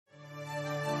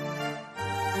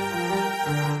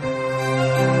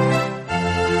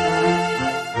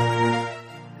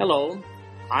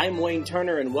I'm Wayne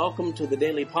Turner, and welcome to the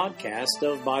daily podcast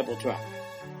of Bible Track.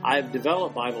 I've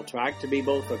developed Bible Track to be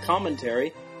both a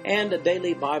commentary and a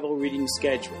daily Bible reading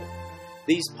schedule.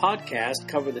 These podcasts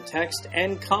cover the text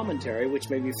and commentary,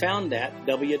 which may be found at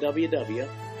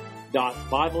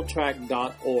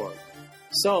www.bibletrack.org.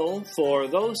 So, for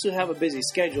those who have a busy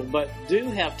schedule but do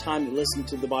have time to listen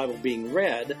to the Bible being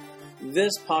read,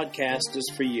 this podcast is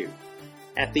for you.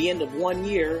 At the end of 1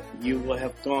 year, you will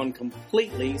have gone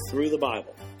completely through the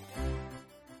Bible.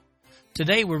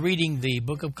 Today we're reading the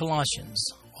book of Colossians,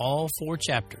 all 4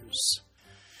 chapters.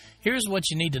 Here's what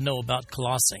you need to know about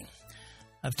Colossae.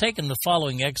 I've taken the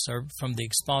following excerpt from the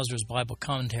Expositor's Bible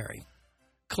Commentary.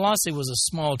 Colossae was a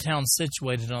small town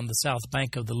situated on the south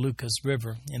bank of the Lucas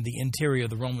River in the interior of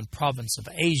the Roman province of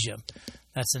Asia.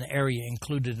 That's an area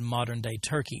included in modern-day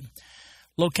Turkey.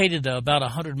 Located about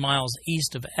 100 miles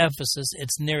east of Ephesus,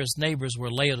 its nearest neighbors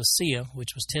were Laodicea,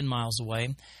 which was 10 miles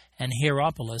away, and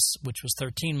Hierapolis, which was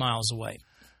 13 miles away.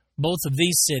 Both of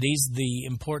these cities, the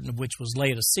important of which was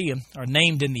Laodicea, are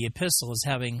named in the epistle as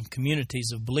having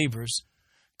communities of believers.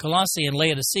 Colossae and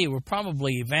Laodicea were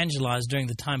probably evangelized during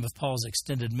the time of Paul's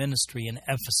extended ministry in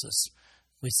Ephesus.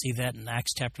 We see that in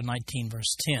Acts chapter 19,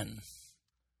 verse 10.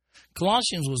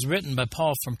 Colossians was written by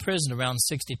Paul from prison around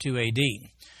 62 A.D.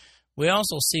 We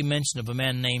also see mention of a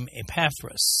man named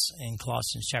Epaphras in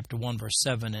Colossians chapter 1, verse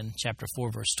 7 and chapter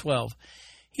 4, verse 12.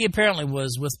 He apparently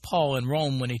was with Paul in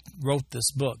Rome when he wrote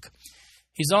this book.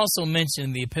 He's also mentioned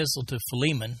in the epistle to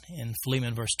Philemon, in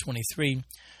Philemon verse 23,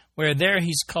 where there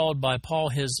he's called by Paul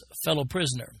his fellow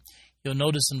prisoner. You'll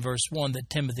notice in verse 1 that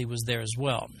Timothy was there as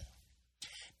well.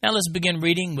 Now let's begin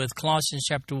reading with Colossians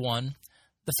chapter 1,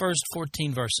 the first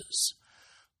 14 verses.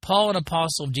 Paul, an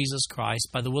apostle of Jesus Christ,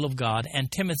 by the will of God,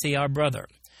 and Timothy, our brother,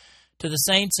 to the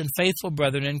saints and faithful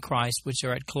brethren in Christ which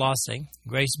are at Colossae,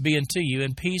 grace be unto you,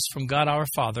 and peace from God our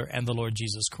Father and the Lord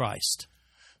Jesus Christ.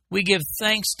 We give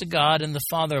thanks to God and the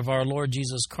Father of our Lord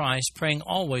Jesus Christ, praying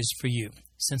always for you,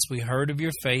 since we heard of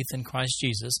your faith in Christ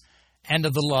Jesus, and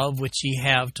of the love which ye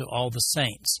have to all the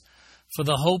saints, for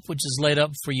the hope which is laid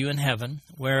up for you in heaven,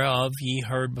 whereof ye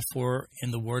heard before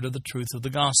in the word of the truth of the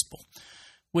gospel,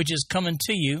 which is come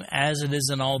unto you, as it is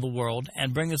in all the world,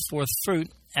 and bringeth forth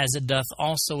fruit, as it doth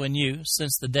also in you,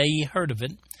 since the day ye heard of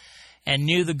it, and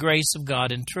knew the grace of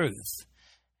God in truth.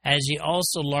 As ye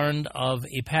also learned of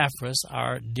Epaphras,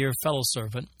 our dear fellow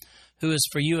servant, who is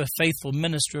for you a faithful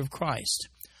minister of Christ,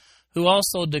 who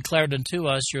also declared unto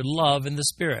us your love in the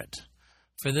Spirit.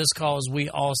 For this cause we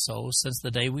also, since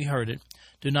the day we heard it,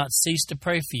 do not cease to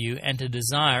pray for you, and to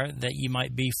desire that ye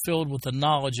might be filled with the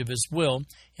knowledge of his will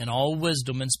in all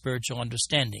wisdom and spiritual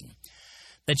understanding,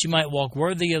 that you might walk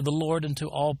worthy of the Lord unto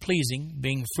all pleasing,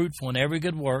 being fruitful in every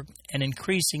good work, and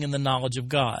increasing in the knowledge of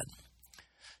God,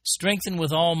 strengthened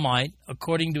with all might,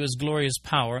 according to his glorious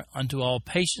power, unto all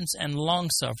patience and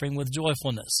longsuffering with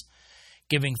joyfulness,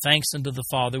 giving thanks unto the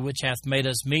Father, which hath made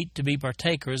us meet to be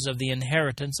partakers of the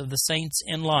inheritance of the saints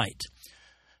in light,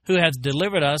 who hath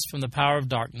delivered us from the power of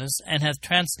darkness, and hath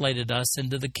translated us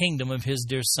into the kingdom of his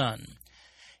dear Son,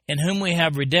 in whom we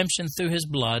have redemption through his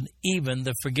blood, even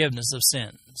the forgiveness of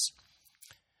sins.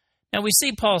 Now we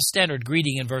see Paul's standard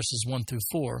greeting in verses 1 through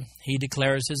 4. He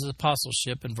declares his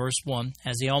apostleship in verse 1,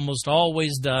 as he almost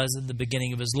always does at the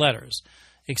beginning of his letters,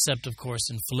 except, of course,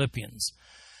 in Philippians.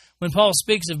 When Paul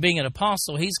speaks of being an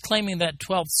apostle, he's claiming that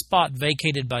 12th spot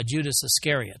vacated by Judas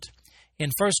Iscariot. In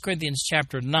 1 Corinthians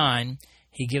chapter 9,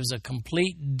 he gives a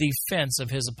complete defense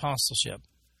of his apostleship.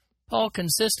 Paul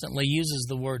consistently uses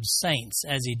the word saints,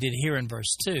 as he did here in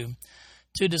verse 2,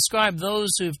 to describe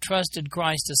those who have trusted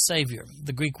Christ as Savior.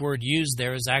 The Greek word used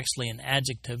there is actually an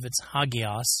adjective. It's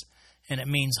hagios, and it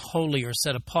means holy or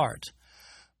set apart.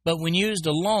 But when used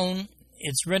alone,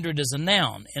 it's rendered as a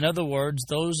noun. In other words,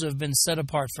 those who have been set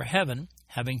apart for heaven,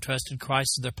 having trusted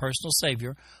Christ as their personal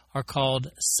Savior, are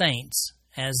called saints,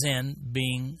 as in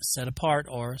being set apart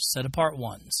or set apart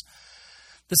ones.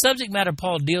 The subject matter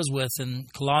Paul deals with in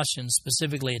Colossians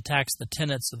specifically attacks the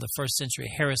tenets of the first century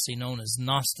heresy known as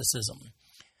Gnosticism.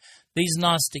 These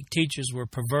Gnostic teachers were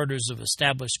perverters of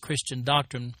established Christian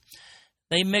doctrine.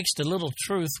 They mixed a little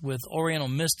truth with Oriental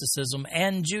mysticism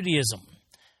and Judaism.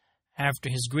 After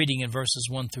his greeting in verses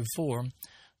 1 through 4,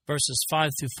 verses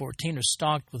 5 through 14 are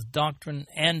stocked with doctrine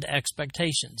and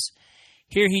expectations.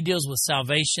 Here he deals with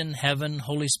salvation, heaven,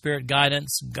 Holy Spirit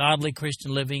guidance, godly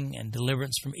Christian living, and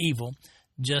deliverance from evil,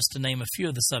 just to name a few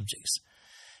of the subjects.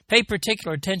 Pay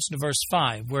particular attention to verse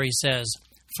 5, where he says,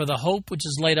 For the hope which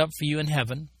is laid up for you in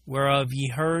heaven, whereof ye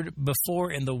heard before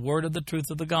in the word of the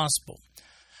truth of the gospel.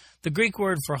 The Greek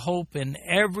word for hope in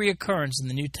every occurrence in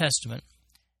the New Testament,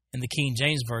 in the King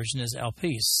James Version, is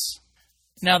elpis.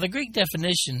 Now, the Greek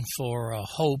definition for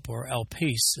hope, or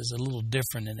elpis, is a little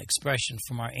different in expression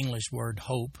from our English word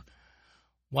hope.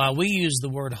 While we use the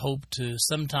word hope to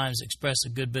sometimes express a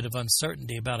good bit of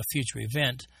uncertainty about a future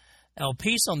event,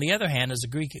 elpis, on the other hand, is a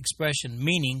Greek expression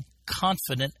meaning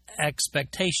confident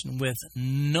expectation with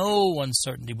no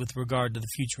uncertainty with regard to the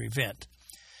future event.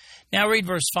 Now read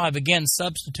verse 5 again,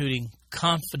 substituting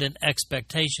confident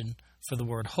expectation for the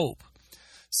word hope.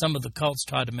 Some of the cults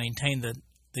try to maintain that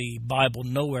the Bible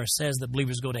nowhere says that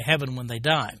believers go to heaven when they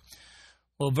die.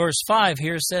 Well, verse 5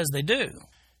 here says they do.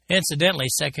 Incidentally,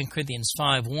 2 Corinthians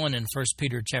 5:1 and 1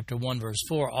 Peter chapter 1 verse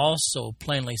 4 also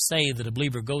plainly say that a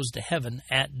believer goes to heaven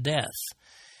at death.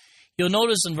 You'll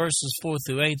notice in verses 4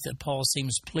 through 8 that Paul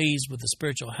seems pleased with the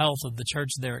spiritual health of the church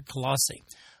there at Colossae,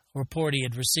 a report he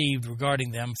had received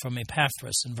regarding them from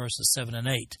Epaphras in verses 7 and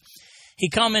 8. He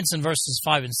comments in verses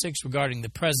 5 and 6 regarding the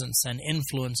presence and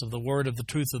influence of the word of the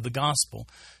truth of the gospel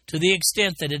to the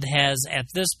extent that it has, at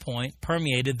this point,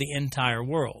 permeated the entire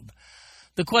world.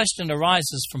 The question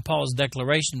arises from Paul's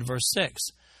declaration in verse 6.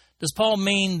 Does Paul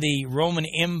mean the Roman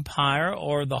Empire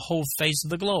or the whole face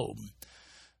of the globe?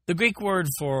 The Greek word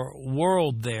for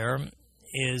world there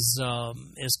is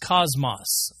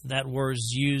cosmos. That word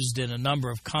is used in a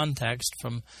number of contexts,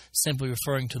 from simply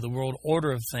referring to the world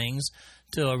order of things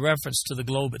to a reference to the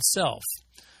globe itself.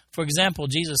 For example,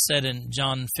 Jesus said in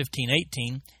John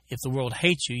 15:18, "If the world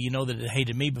hates you, you know that it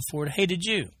hated me before it hated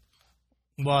you."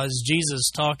 Was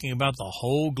Jesus talking about the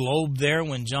whole globe there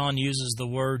when John uses the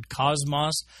word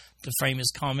cosmos to frame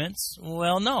his comments?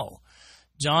 Well, no.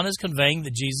 John is conveying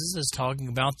that Jesus is talking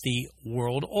about the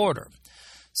world order.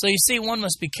 So you see, one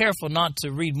must be careful not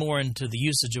to read more into the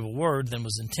usage of a word than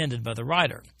was intended by the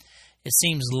writer. It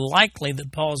seems likely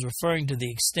that Paul is referring to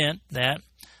the extent that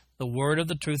the word of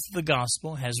the truth of the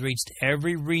gospel has reached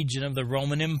every region of the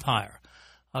Roman Empire,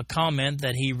 a comment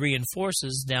that he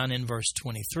reinforces down in verse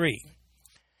 23.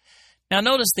 Now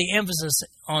notice the emphasis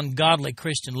on godly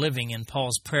Christian living in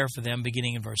Paul's prayer for them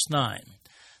beginning in verse 9.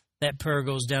 That prayer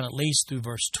goes down at least through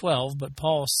verse 12, but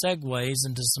Paul segues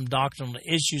into some doctrinal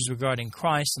issues regarding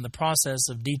Christ in the process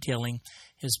of detailing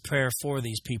his prayer for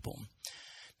these people.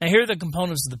 Now here are the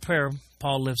components of the prayer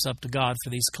Paul lifts up to God for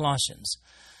these Colossians.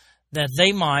 That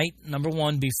they might, number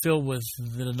one, be filled with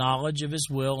the knowledge of his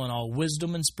will and all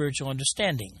wisdom and spiritual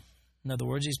understanding. In other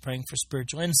words, he's praying for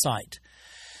spiritual insight.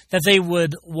 That they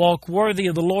would walk worthy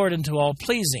of the Lord and to all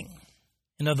pleasing.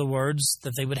 In other words,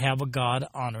 that they would have a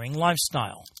God-honoring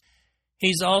lifestyle.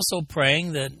 He's also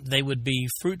praying that they would be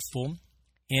fruitful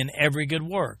in every good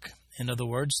work. In other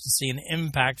words, to see an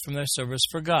impact from their service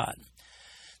for God.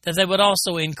 That they would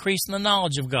also increase in the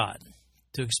knowledge of God,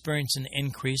 to experience an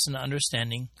increase in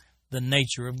understanding the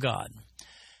nature of God.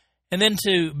 And then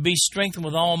to be strengthened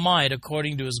with all might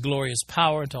according to his glorious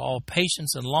power, to all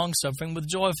patience and long-suffering with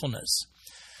joyfulness.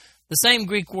 The same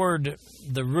Greek word,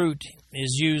 the root,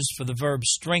 is used for the verb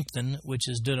strengthen, which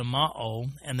is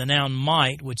dunamao, and the noun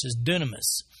might, which is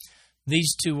dunamis.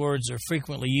 These two words are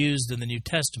frequently used in the New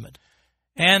Testament.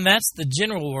 And that's the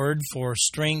general word for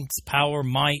strength, power,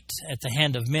 might at the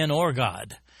hand of men or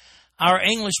God. Our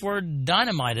English word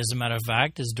dynamite, as a matter of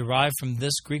fact, is derived from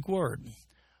this Greek word.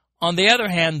 On the other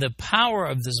hand, the power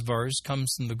of this verse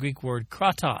comes from the Greek word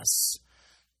kratos.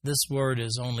 This word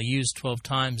is only used 12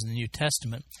 times in the New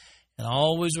Testament, and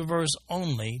always refers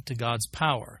only to God's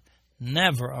power,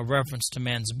 never a reference to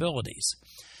man's abilities.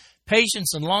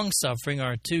 Patience and long-suffering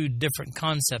are two different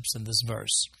concepts in this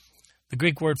verse. The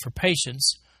Greek word for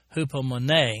patience,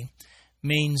 hupomone,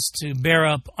 means to bear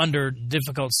up under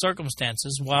difficult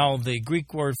circumstances, while the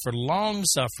Greek word for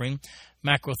long-suffering,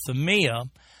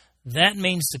 macrothumia, that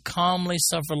means to calmly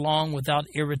suffer long without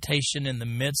irritation in the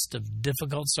midst of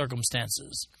difficult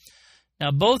circumstances. Now,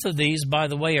 both of these, by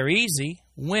the way, are easy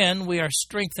when we are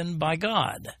strengthened by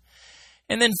God.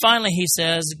 And then finally he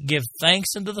says, "Give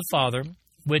thanks unto the Father,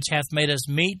 which hath made us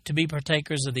meet to be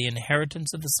partakers of the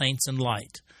inheritance of the saints in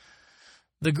light."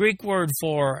 The Greek word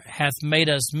for hath made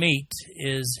us meet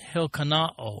is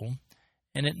hilkanao,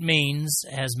 and it means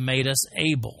has made us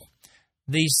able.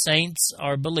 These saints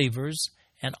are believers,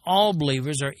 and all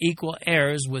believers are equal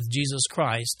heirs with Jesus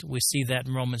Christ. We see that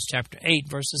in Romans chapter 8,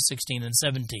 verses 16 and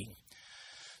 17.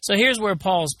 So here's where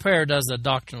Paul's prayer does a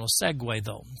doctrinal segue,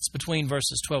 though. It's between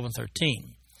verses 12 and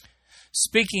 13.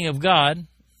 Speaking of God,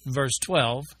 verse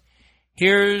 12,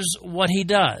 here's what he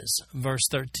does, verse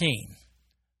 13.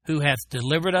 "Who hath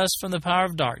delivered us from the power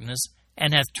of darkness,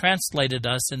 and hath translated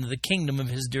us into the kingdom of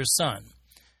his dear Son."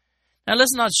 Now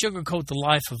let's not sugarcoat the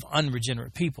life of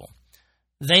unregenerate people.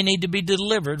 They need to be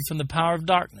delivered from the power of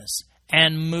darkness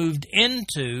and moved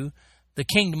into the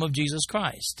kingdom of Jesus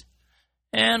Christ.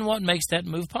 And what makes that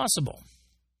move possible?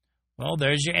 Well,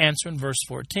 there's your answer in verse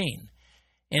 14.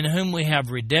 In whom we have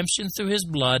redemption through his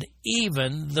blood,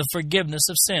 even the forgiveness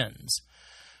of sins.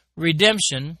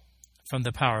 Redemption from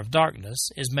the power of darkness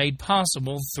is made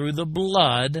possible through the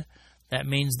blood. That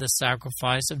means the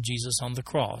sacrifice of Jesus on the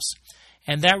cross.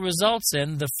 And that results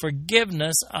in the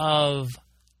forgiveness of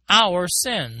our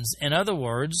sins. In other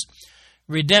words,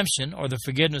 redemption, or the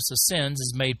forgiveness of sins,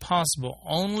 is made possible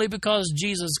only because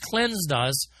Jesus cleansed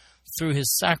us through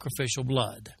his sacrificial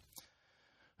blood.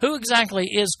 Who exactly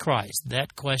is Christ?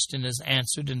 That question is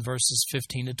answered in verses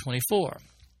 15 to 24.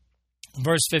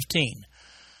 Verse 15,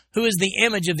 who is the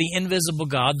image of the invisible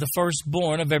God, the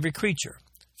firstborn of every creature?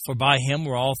 For by him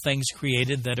were all things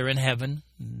created that are in heaven,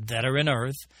 that are in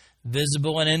earth,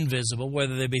 visible and invisible,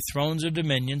 whether they be thrones or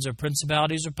dominions or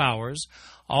principalities or powers.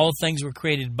 All things were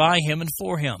created by him and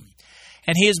for him.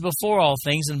 And he is before all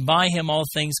things, and by him all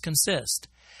things consist.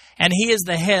 And he is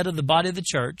the head of the body of the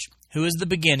church, who is the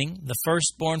beginning, the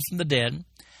firstborn from the dead,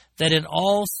 that in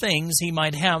all things he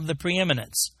might have the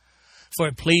preeminence. For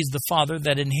it pleased the Father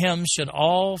that in him should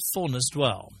all fullness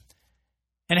dwell.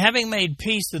 And having made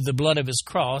peace through the blood of his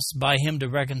cross, by him to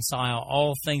reconcile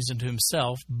all things unto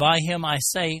himself, by him I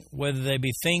say, whether they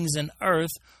be things in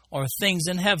earth or things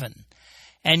in heaven.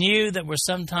 And you that were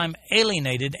sometime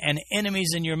alienated and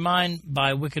enemies in your mind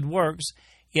by wicked works,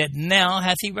 yet now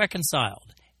hath he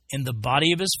reconciled in the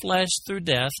body of his flesh through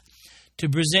death, to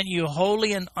present you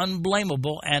holy and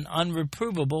unblameable and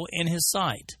unreprovable in his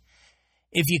sight.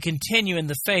 If you continue in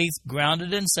the faith,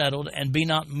 grounded and settled, and be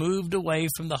not moved away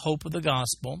from the hope of the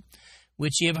gospel,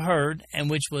 which ye have heard, and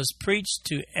which was preached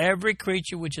to every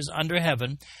creature which is under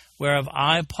heaven, whereof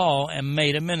I, Paul, am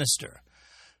made a minister,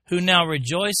 who now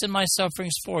rejoice in my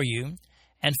sufferings for you,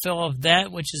 and fill of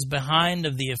that which is behind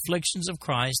of the afflictions of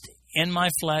Christ in my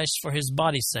flesh for his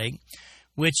body's sake,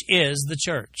 which is the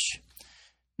church.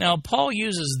 Now, Paul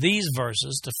uses these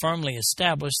verses to firmly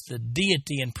establish the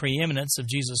deity and preeminence of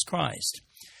Jesus Christ.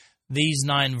 These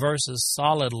 9 verses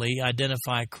solidly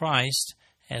identify Christ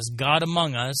as God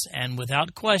among us and,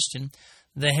 without question,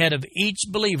 the head of each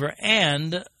believer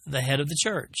and the head of the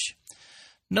church.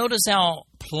 Notice how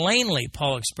plainly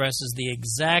Paul expresses the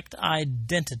exact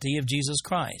identity of Jesus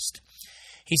Christ.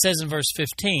 He says in verse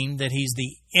 15 that he's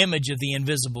the image of the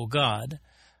invisible God,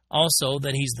 also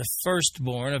that he's the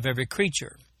firstborn of every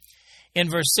creature. In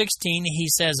verse 16, he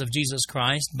says of Jesus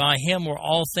Christ, by him were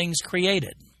all things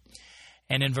created.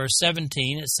 And in verse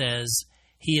 17, it says,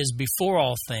 he is before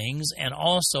all things, and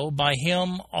also by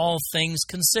him all things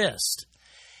consist.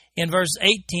 In verse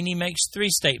 18, he makes 3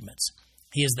 statements.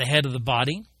 He is the head of the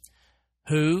body,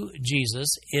 who,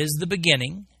 Jesus, is the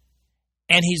beginning,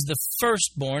 and he's the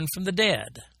firstborn from the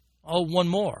dead. Oh, one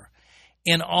more.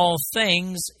 In all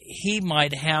things, he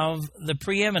might have the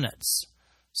preeminence.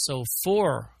 So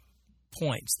 4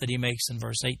 points that he makes in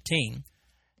verse 18.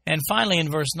 And finally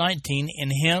in verse 19, in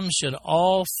him should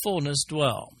all fullness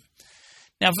dwell.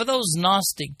 Now for those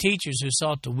Gnostic teachers who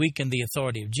sought to weaken the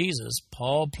authority of Jesus,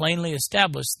 Paul plainly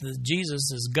established that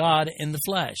Jesus is God in the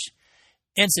flesh.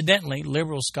 Incidentally,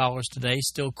 liberal scholars today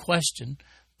still question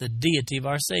the deity of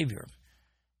our Savior.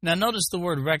 Now notice the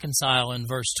word reconcile in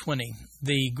verse 20.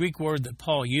 The Greek word that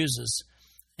Paul uses,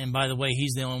 and by the way,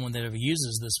 he's the only one that ever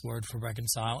uses this word for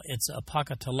reconcile, it's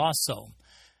apokatallasso.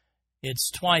 It's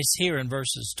twice here in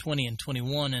verses 20 and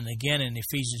 21, and again in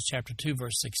Ephesians chapter 2,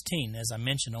 verse 16. As I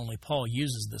mentioned, only Paul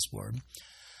uses this word.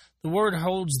 The word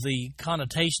holds the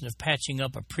connotation of patching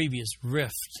up a previous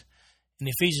rift. In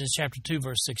Ephesians chapter 2,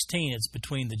 verse 16, it's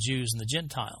between the Jews and the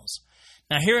Gentiles.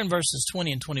 Now here in verses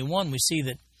 20 and 21, we see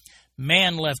that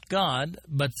man left God,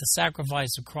 but the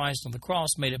sacrifice of Christ on the cross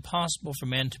made it possible for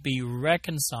man to be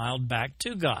reconciled back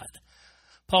to God.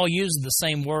 Paul used the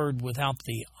same word without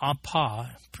the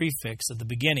apa prefix at the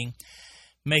beginning,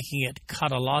 making it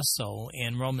katallasso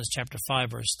in Romans chapter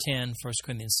 5, verse 10, 1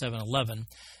 Corinthians 7:11,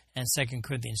 and 2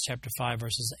 Corinthians chapter 5,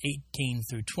 verses 18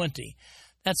 through 20.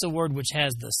 That's a word which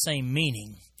has the same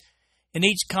meaning. In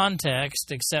each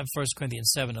context, except 1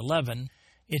 Corinthians 7:11,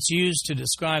 it's used to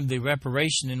describe the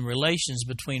reparation in relations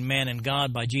between man and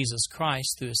God by Jesus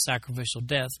Christ through his sacrificial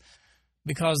death,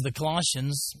 because the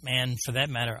Colossians, and for that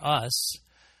matter us,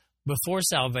 before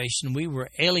salvation we were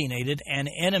alienated and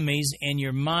enemies in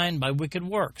your mind by wicked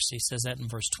works. He says that in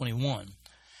verse 21.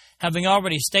 Having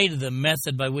already stated the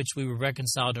method by which we were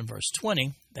reconciled in verse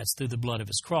 20, that's through the blood of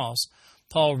his cross,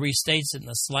 Paul restates it in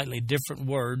a slightly different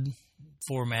word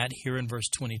format here in verse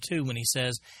 22 when he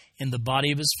says, in the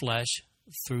body of his flesh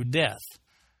through death.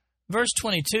 Verse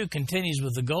 22 continues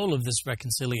with the goal of this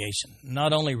reconciliation,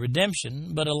 not only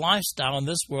redemption, but a lifestyle in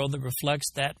this world that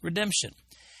reflects that redemption.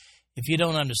 If you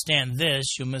don't understand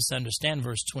this, you'll misunderstand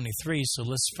verse 23, so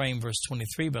let's frame verse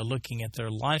 23 by looking at their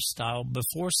lifestyle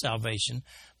before salvation,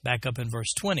 back up in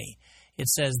verse 20. It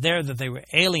says there that they were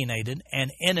alienated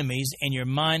and enemies in your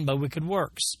mind by wicked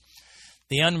works.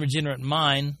 The unregenerate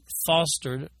mind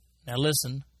fostered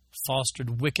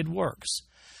wicked works.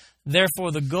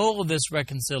 Therefore, the goal of this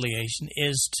reconciliation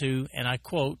is to, and I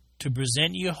quote, to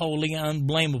present you holy,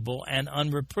 unblameable, and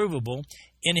unreprovable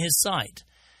in His sight.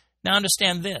 Now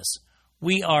understand this.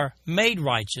 We are made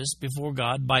righteous before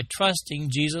God by trusting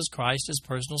Jesus Christ as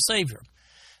personal Savior.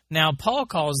 Now, Paul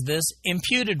calls this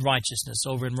imputed righteousness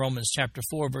over in Romans chapter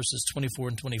 4, verses 24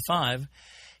 and 25.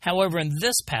 However, in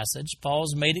this passage,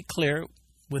 Paul's made it clear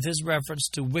with his reference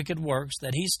to wicked works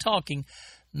that he's talking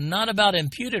not about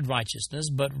imputed righteousness,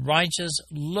 but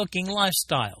righteous-looking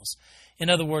lifestyles. In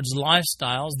other words,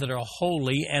 lifestyles that are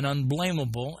holy and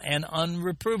unblameable and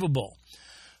unreprovable.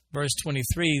 Verse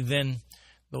 23 then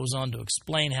goes on to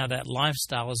explain how that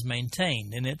lifestyle is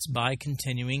maintained, and it's by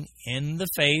continuing in the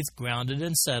faith, grounded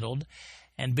and settled,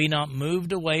 and be not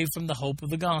moved away from the hope of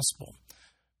the gospel.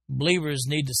 Believers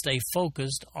need to stay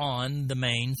focused on the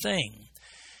main thing.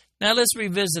 Now let's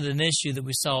revisit an issue that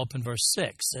we saw up in verse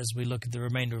 6 as we look at the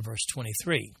remainder of verse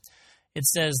 23. It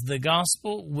says, the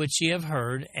gospel which ye have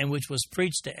heard, and which was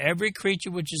preached to every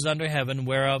creature which is under heaven,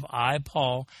 whereof I,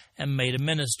 Paul, am made a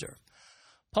minister.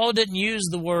 Paul didn't use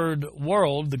the word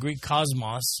world, the Greek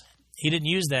cosmos. He didn't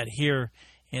use that here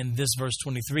in this verse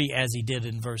 23 as he did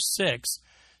in verse 6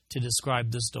 to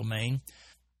describe this domain.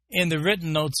 In the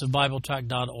written notes of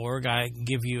BibleTrack.org, I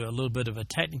give you a little bit of a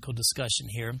technical discussion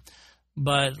here,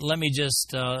 but let me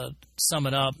just sum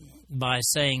it up by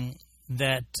saying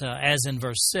that, as in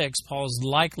verse 6, Paul's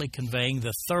likely conveying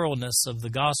the thoroughness of the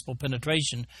gospel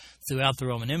penetration throughout the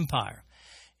Roman Empire.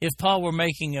 If Paul were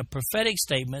making a prophetic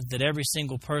statement that every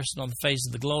single person on the face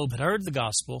of the globe had heard the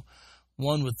gospel,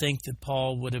 one would think that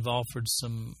Paul would have offered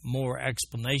some more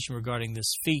explanation regarding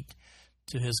this feat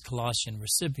to his Colossian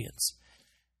recipients.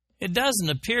 It doesn't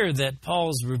appear that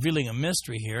Paul's revealing a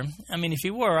mystery here. I mean, if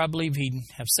he were, I believe he'd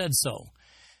have said so.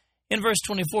 In verse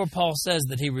 24, Paul says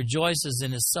that he rejoices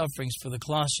in his sufferings for the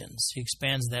Colossians. He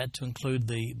expands that to include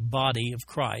the body of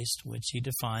Christ, which he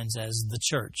defines as the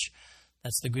church.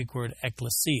 That's the Greek word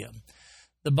ekklesia.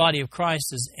 The body of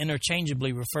Christ is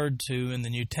interchangeably referred to in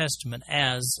the New Testament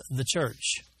as the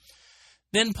church.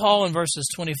 Then Paul in verses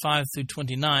 25 through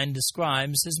 29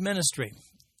 describes his ministry.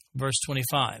 Verse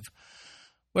 25,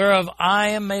 whereof I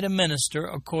am made a minister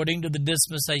according to the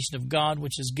dispensation of God,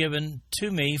 which is given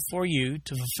to me for you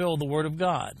to fulfill the word of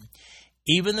God,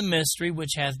 even the mystery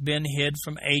which hath been hid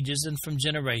from ages and from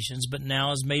generations, but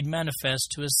now is made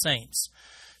manifest to his saints,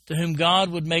 to whom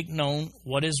God would make known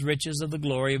what is riches of the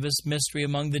glory of his mystery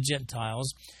among the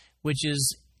Gentiles, which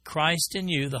is Christ in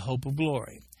you, the hope of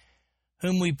glory,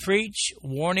 whom we preach,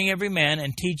 warning every man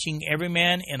and teaching every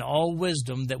man in all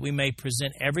wisdom, that we may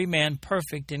present every man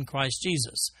perfect in Christ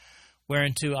Jesus,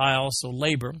 whereunto I also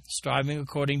labor, striving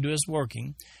according to his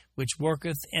working, which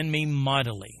worketh in me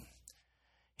mightily.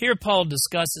 Here Paul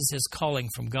discusses his calling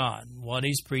from God, what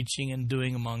he's preaching and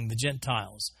doing among the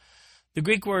Gentiles. The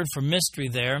Greek word for mystery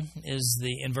there is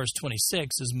in verse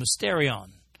 26 is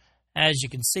mysterion. As you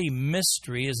can see,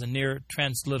 mystery is a near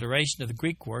transliteration of the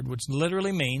Greek word, which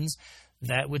literally means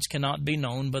that which cannot be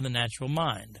known by the natural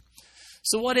mind.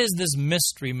 So what is this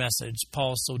mystery message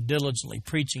Paul's so diligently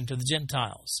preaching to the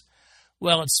Gentiles?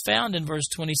 Well, it's found in verse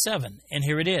 27, and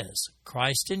here it is,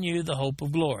 Christ in you, the hope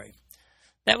of glory.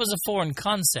 That was a foreign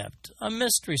concept, a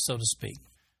mystery, so to speak.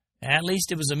 At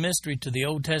least it was a mystery to the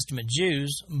Old Testament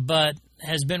Jews, but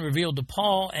has been revealed to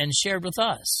Paul and shared with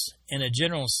us. In a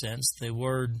general sense, the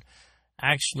word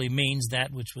actually means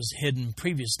that which was hidden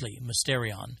previously,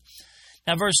 mysterion.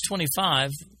 Now, verse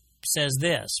 25 says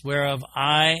this, whereof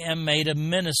I am made a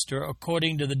minister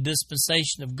according to the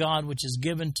dispensation of God, which is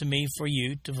given to me for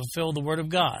you to fulfill the word of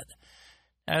God.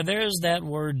 Now, there's that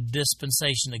word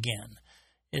dispensation again.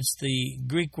 It's the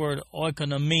Greek word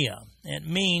oikonomia. It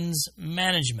means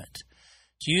management.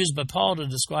 It's used by Paul to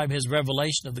describe his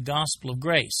revelation of the gospel of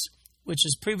grace, which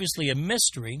is previously a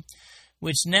mystery,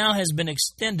 which now has been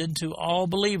extended to all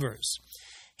believers.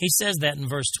 He says that in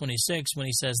verse 26 when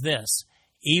he says this,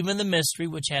 even the mystery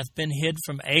which hath been hid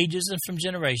from ages and from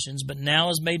generations, but now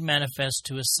is made manifest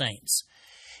to his saints.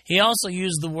 He also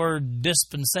used the word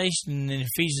dispensation in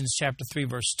Ephesians chapter 3,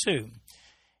 verse 2.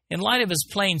 In light of his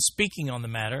plain speaking on the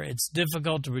matter, it's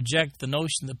difficult to reject the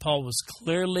notion that Paul was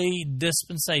clearly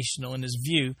dispensational in his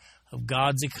view of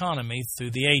God's economy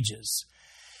through the ages.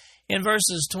 In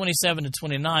verses 27 to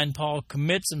 29, Paul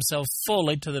commits himself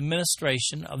fully to the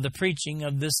ministration of the preaching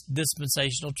of this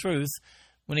dispensational truth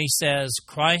when he says,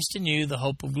 Christ in you, the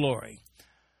hope of glory.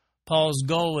 Paul's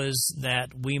goal is that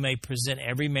we may present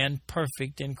every man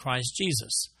perfect in Christ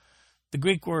Jesus. The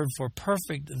Greek word for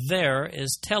perfect there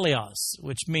is teleos,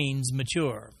 which means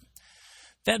mature.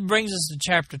 That brings us to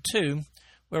chapter 2,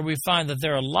 where we find that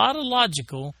there are a lot of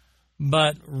logical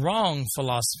but wrong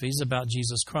philosophies about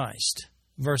Jesus Christ.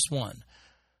 Verse 1,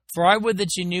 For I would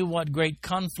that you knew what great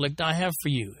conflict I have for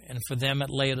you, and for them at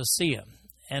Laodicea,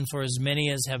 and for as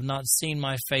many as have not seen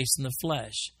my face in the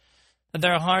flesh, that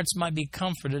their hearts might be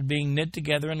comforted, being knit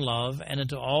together in love, and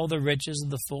into all the riches of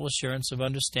the full assurance of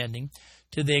understanding,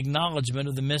 to the acknowledgement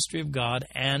of the mystery of God,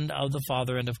 and of the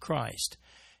Father, and of Christ,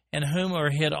 in whom are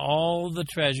hid all the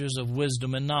treasures of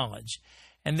wisdom and knowledge.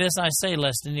 And this I say,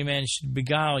 lest any man should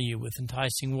beguile you with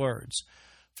enticing words.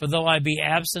 For though I be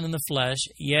absent in the flesh,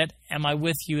 yet am I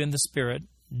with you in the Spirit,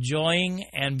 joying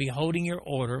and beholding your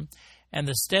order, and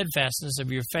the steadfastness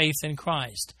of your faith in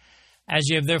Christ. As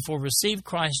ye have therefore received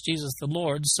Christ Jesus the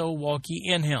Lord, so walk ye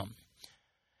in him.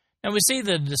 Now we see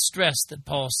the distress that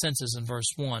Paul senses in verse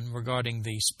 1 regarding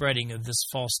the spreading of this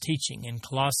false teaching in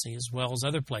Colossae as well as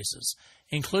other places,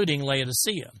 including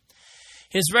Laodicea.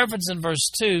 His reference in verse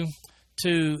 2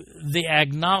 to the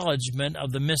acknowledgement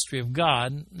of the mystery of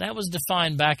God, that was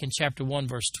defined back in chapter 1,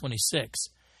 verse 26.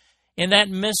 In that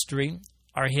mystery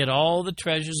are hid all the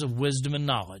treasures of wisdom and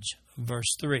knowledge,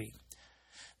 verse 3.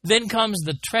 Then comes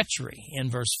the treachery in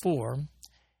verse 4.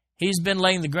 He's been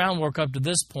laying the groundwork up to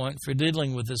this point for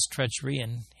dealing with this treachery,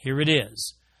 and here it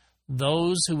is.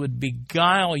 Those who would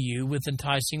beguile you with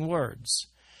enticing words.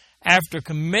 After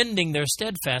commending their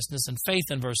steadfastness and faith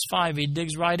in verse 5, he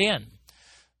digs right in.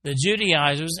 The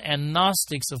Judaizers and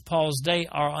Gnostics of Paul's day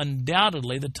are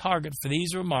undoubtedly the target for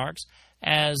these remarks,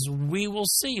 as we will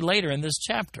see later in this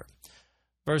chapter.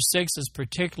 Verse 6 is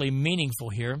particularly meaningful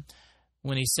here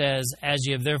when he says, As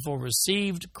ye have therefore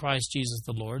received Christ Jesus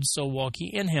the Lord, so walk ye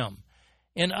in him.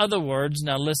 In other words,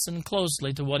 now listen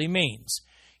closely to what he means.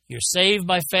 You're saved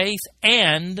by faith,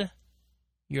 and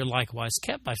you're likewise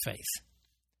kept by faith.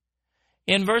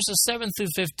 In verses 7 through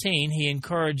 15, he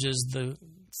encourages the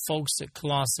folks at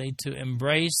Colossae to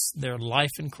embrace their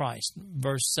life in Christ.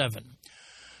 Verse 7,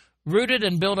 Rooted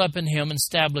and built up in him, and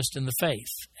established in the faith,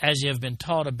 as ye have been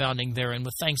taught, abounding therein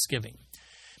with thanksgiving.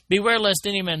 Beware lest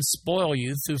any man spoil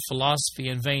you through philosophy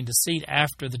and vain deceit,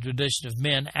 after the tradition of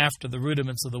men, after the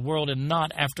rudiments of the world, and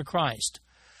not after Christ.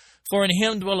 For in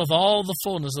him dwelleth all the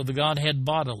fullness of the Godhead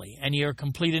bodily, and ye are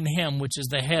complete in him, which is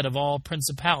the head of all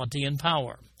principality and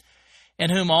power. In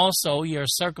whom also ye are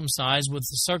circumcised with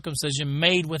the circumcision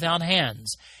made without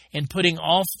hands, in putting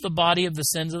off the body of the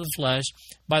sins of the flesh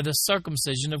by the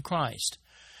circumcision of Christ.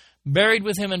 Buried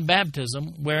with him in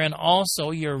baptism, wherein also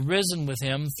ye are risen with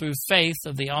him through faith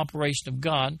of the operation of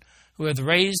God, who hath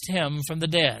raised him from the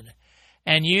dead.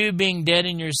 And you, being dead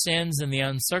in your sins and the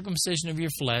uncircumcision of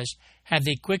your flesh, hath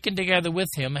he quickened together with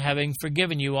him, having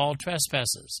forgiven you all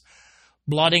trespasses,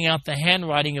 blotting out the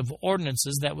handwriting of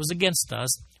ordinances that was against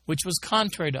us, which was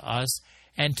contrary to us,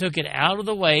 and took it out of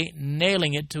the way,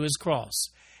 nailing it to his cross.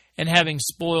 And having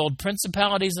spoiled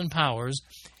principalities and powers,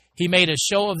 he made a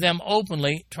show of them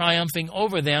openly, triumphing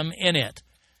over them in it.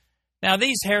 Now,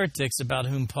 these heretics about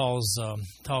whom Paul's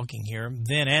talking here,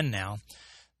 then and now,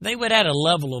 they would add a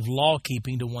level of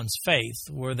law-keeping to one's faith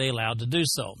were they allowed to do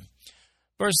so.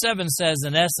 Verse 7 says,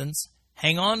 in essence,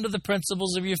 hang on to the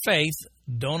principles of your faith,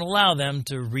 don't allow them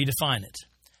to redefine it.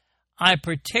 I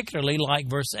particularly like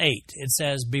verse 8. It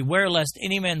says, Beware lest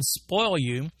any man spoil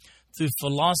you through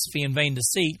philosophy and vain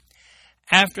deceit,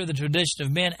 after the tradition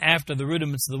of men, after the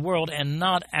rudiments of the world, and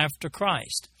not after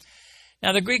Christ.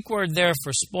 Now, the Greek word there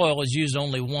for spoil is used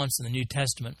only once in the New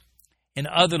Testament. In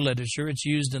other literature, it's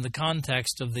used in the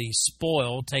context of the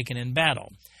spoil taken in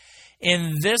battle.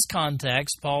 In this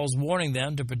context, Paul's warning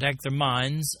them to protect their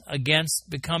minds against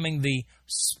becoming the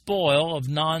spoil of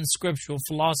non-scriptural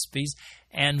philosophies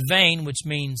and vain, which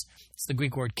means, it's the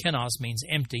Greek word kenos, means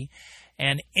empty,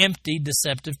 and empty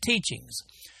deceptive teachings.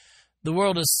 The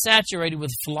world is saturated with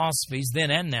philosophies,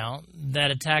 then and now, that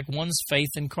attack one's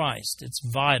faith in Christ. It's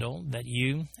vital that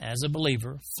you, as a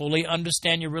believer, fully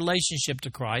understand your relationship to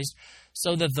Christ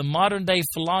so that the modern-day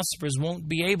philosophers won't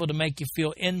be able to make you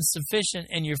feel insufficient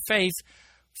in your faith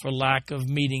for lack of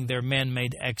meeting their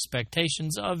man-made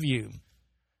expectations of you.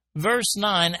 Verse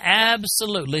 9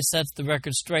 absolutely sets the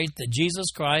record straight that Jesus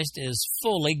Christ is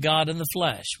fully God in the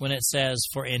flesh when it says,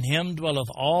 For in him dwelleth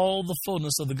all the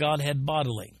fullness of the Godhead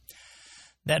bodily.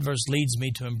 That verse leads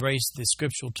me to embrace the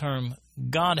scriptural term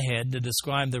Godhead to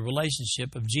describe the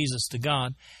relationship of Jesus to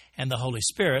God and the Holy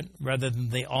Spirit rather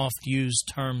than the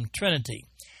oft-used term Trinity.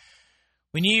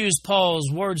 When you use Paul's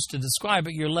words to describe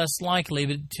it, you're less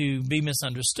likely to be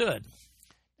misunderstood.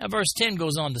 Now, verse 10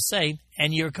 goes on to say,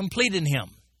 and you're complete in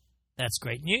him. That's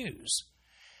great news.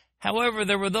 However,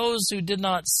 there were those who did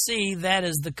not see that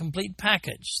as the complete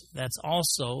package. That's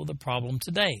also the problem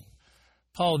today.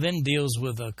 Paul then deals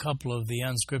with a couple of the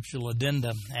unscriptural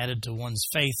addenda added to one's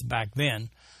faith back then,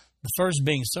 the first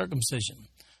being circumcision.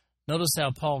 Notice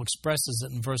how Paul expresses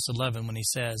it in verse 11 when he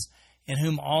says, in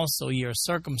whom also ye are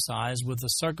circumcised with the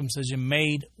circumcision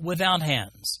made without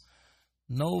hands.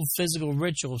 No physical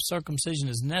ritual of circumcision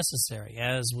is necessary,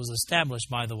 as was established,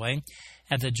 by the way,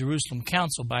 at the Jerusalem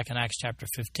Council back in Acts chapter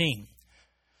 15.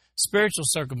 Spiritual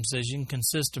circumcision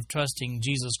consists of trusting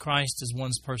Jesus Christ as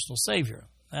one's personal Savior.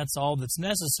 That's all that's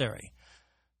necessary.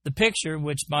 The picture,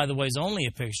 which, by the way, is only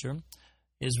a picture,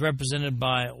 is represented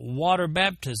by water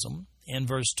baptism in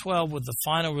verse 12, with the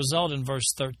final result in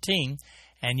verse 13,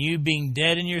 and you being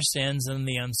dead in your sins and in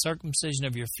the uncircumcision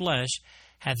of your flesh,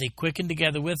 hath he quickened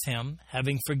together with him,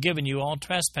 having forgiven you all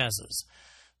trespasses.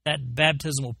 That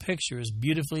baptismal picture is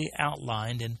beautifully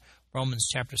outlined in Romans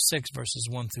chapter 6, verses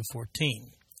 1 through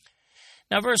 14.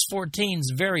 Now, verse 14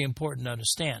 is very important to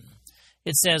understand.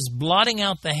 It says, blotting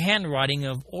out the handwriting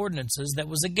of ordinances that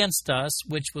was against us,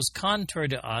 which was contrary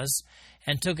to us,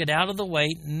 and took it out of the way,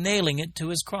 nailing it to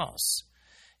his cross.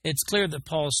 It's clear that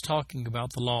Paul is talking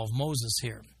about the law of Moses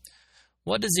here.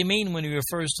 What does he mean when he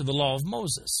refers to the law of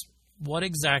Moses? What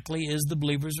exactly is the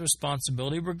believer's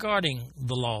responsibility regarding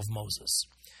the law of Moses?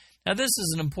 Now, this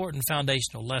is an important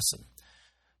foundational lesson.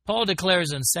 Paul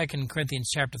declares in 2 Corinthians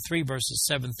chapter 3, verses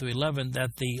 7 through 11,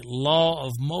 that the law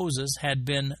of Moses had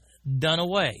been done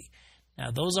away. Now,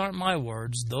 those aren't my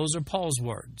words. Those are Paul's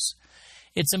words.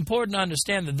 It's important to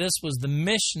understand that this was the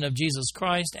mission of Jesus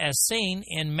Christ as seen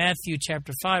in Matthew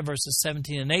chapter 5, verses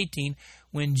 17 and 18,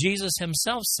 when Jesus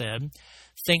himself said,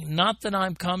 think not that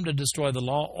I'm come to destroy the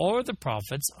law or the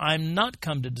prophets. I'm not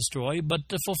come to destroy, but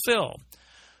to fulfill.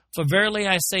 For verily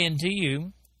I say unto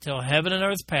you, till heaven and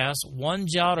earth pass, one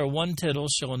jot or one tittle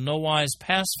shall in no wise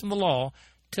pass from the law,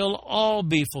 till all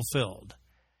be fulfilled.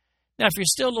 Now, if you're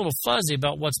still a little fuzzy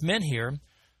about what's meant here,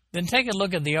 then take a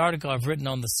look at the article I've written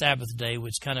on the Sabbath day,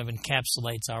 which kind of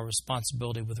encapsulates our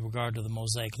responsibility with regard to the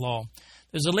Mosaic Law.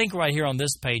 There's a link right here on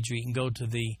this page where you can go to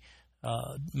the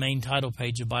main title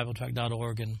page of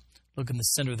BibleTrack.org and look in the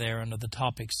center there under the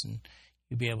topics, and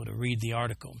you'll be able to read the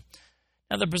article.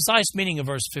 Now, the precise meaning of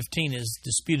verse 15 is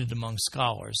disputed among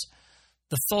scholars.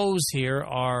 The foes here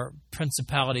are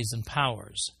principalities and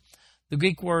powers. The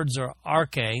Greek words are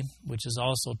arche, which is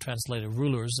also translated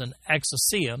rulers, and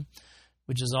exousia,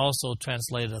 which is also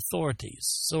translated authorities.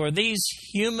 So are these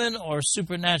human or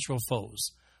supernatural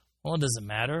foes? Well, it doesn't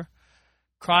matter.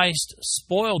 Christ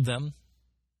spoiled them,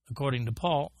 according to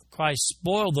Paul. Christ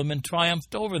spoiled them and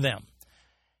triumphed over them.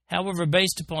 However,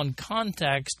 based upon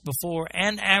context before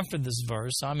and after this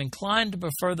verse, I'm inclined to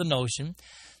prefer the notion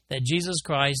that Jesus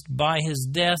Christ, by his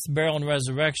death, burial, and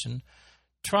resurrection,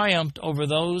 triumphed over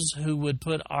those who would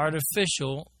put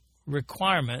artificial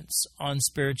requirements on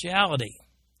spirituality.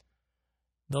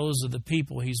 Those are the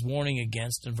people he's warning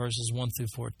against in verses 1 through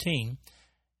 14,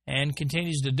 and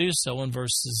continues to do so in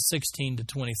verses 16 to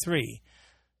 23.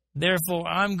 Therefore,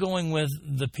 I'm going with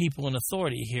the people in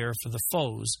authority here for the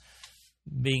foes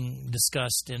being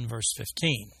discussed in verse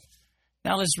 15.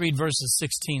 Now let's read verses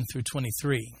 16 through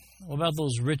 23. What about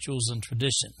those rituals and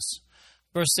traditions?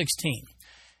 Verse 16.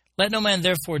 Let no man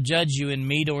therefore judge you in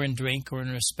meat or in drink or in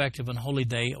respect of an holy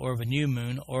day or of a new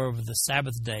moon or of the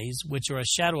Sabbath days, which are a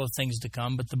shadow of things to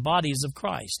come, but the body is of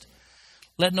Christ.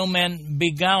 Let no man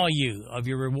beguile you of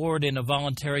your reward in a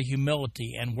voluntary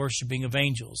humility and worshipping of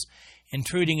angels,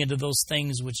 intruding into those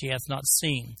things which he hath not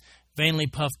seen, vainly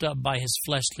puffed up by his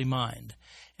fleshly mind,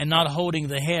 and not holding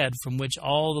the head, from which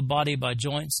all the body by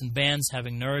joints and bands,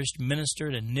 having nourished,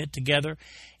 ministered, and knit together,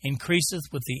 increaseth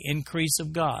with the increase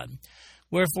of God.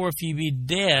 Wherefore, if ye be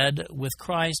dead with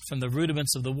Christ from the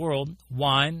rudiments of the world,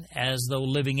 why, as though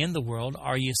living in the world,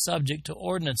 are ye subject to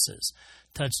ordinances,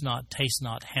 touch not, taste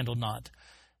not, handle not,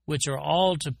 which are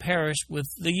all to perish with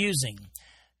the using,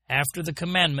 after the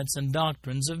commandments and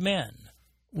doctrines of men,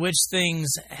 which things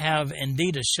have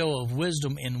indeed a show of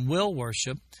wisdom in will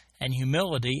worship and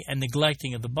humility and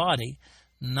neglecting of the body,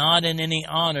 not in any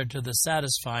honor to the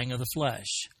satisfying of the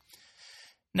flesh.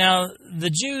 Now, the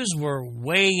Jews were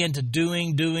way into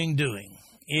doing.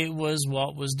 It was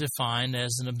what was defined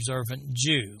as an observant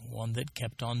Jew, one that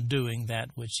kept on doing that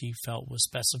which he felt was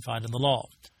specified in the law.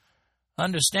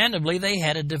 Understandably, they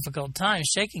had a difficult time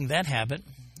shaking that habit,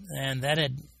 and that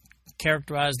had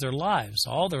characterized their lives,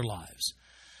 all their lives.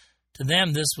 To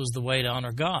them, this was the way to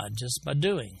honor God, just by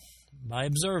doing, by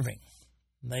observing.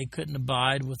 They couldn't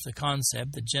abide with the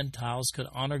concept that Gentiles could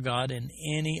honor God in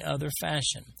any other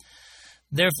fashion.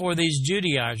 Therefore, these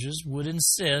Judaizers would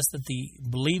insist that the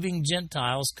believing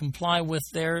Gentiles comply with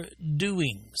their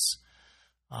doings.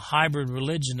 A hybrid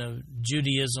religion of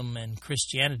Judaism and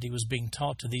Christianity was being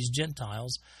taught to these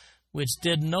Gentiles, which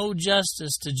did no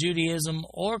justice to Judaism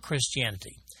or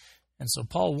Christianity. And so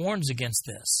Paul warns against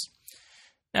this.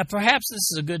 Now, perhaps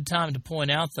this is a good time to point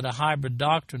out that a hybrid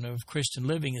doctrine of Christian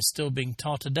living is still being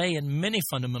taught today in many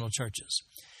fundamental churches.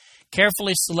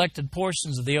 Carefully selected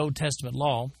portions of the Old Testament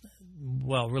law,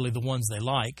 well, really the ones they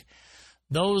like,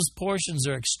 those portions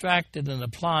are extracted and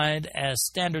applied as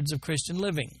standards of Christian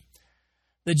living.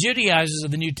 The Judaizers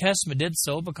of the New Testament did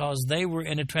so because they were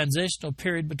in a transitional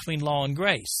period between law and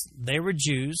grace. They were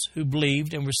Jews who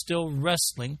believed and were still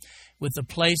wrestling with the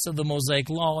place of the Mosaic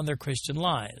law in their Christian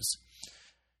lives.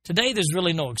 Today, there's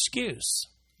really no excuse.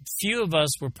 Few of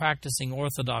us were practicing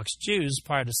Orthodox Jews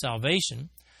prior to salvation.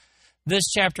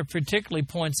 This chapter particularly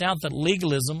points out that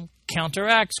legalism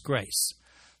counteracts grace.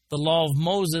 The law of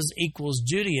Moses equals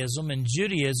Judaism, and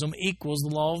Judaism equals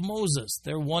the law of Moses.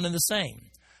 They're one and the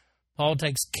same. Paul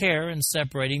takes care in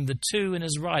separating the two in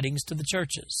his writings to the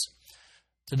churches.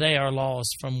 Today, our law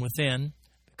is from within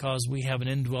because we have an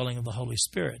indwelling of the Holy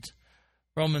Spirit.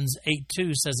 Romans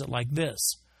 8:2 says it like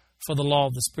this: "For the law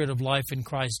of the Spirit of life in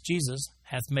Christ Jesus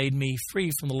hath made me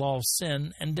free from the law of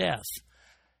sin and death."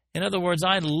 In other words,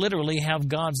 I literally have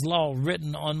God's law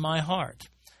written on my heart.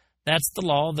 That's the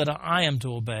law that I am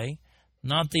to obey,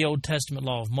 not the Old Testament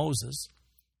law of Moses.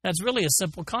 That's really a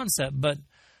simple concept, but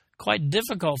quite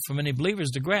difficult for many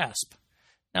believers to grasp.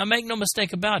 Now, make no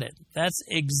mistake about it. That's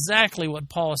exactly what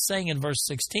Paul is saying in verse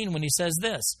 16 when he says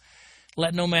this: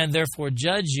 "Let no man therefore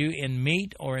judge you in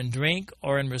meat or in drink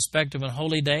or in respect of an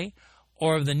holy day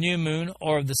or of the new moon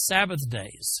or of the Sabbath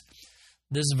days."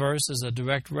 This verse is a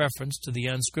direct reference to the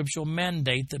unscriptural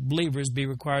mandate that believers be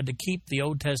required to keep the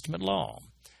Old Testament law.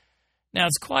 Now,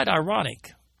 it's quite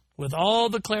ironic. With all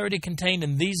the clarity contained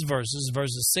in these verses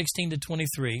 16 to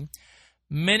 23,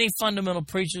 many fundamental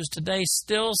preachers today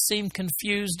still seem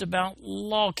confused about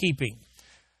law-keeping.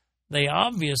 They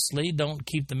obviously don't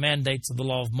keep the mandates of the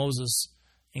law of Moses,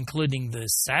 including the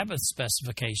Sabbath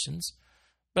specifications,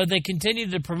 but they continue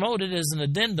to promote it as an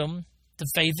addendum to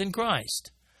faith in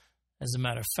Christ. As a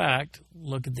matter of fact,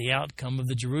 look at the outcome of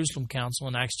the Jerusalem Council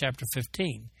in Acts chapter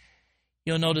 15.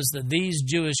 You'll notice that these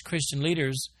Jewish Christian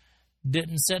leaders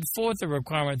didn't set forth a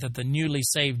requirement that the newly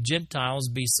saved Gentiles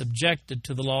be subjected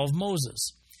to the law of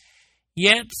Moses.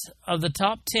 Yet, of the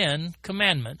top 10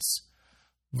 commandments,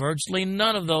 virtually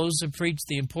none of those who preach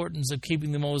the importance of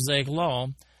keeping the Mosaic law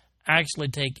actually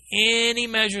take any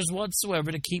measures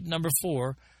whatsoever to keep number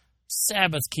 4,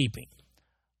 Sabbath keeping.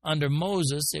 Under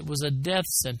Moses, it was a death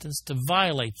sentence to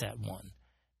violate that one.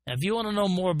 Now, if you want to know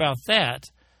more about that,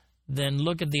 then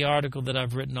look at the article that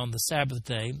I've written on the Sabbath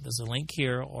day. There's a link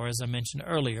here, or as I mentioned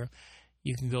earlier,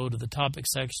 you can go to the topic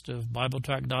section of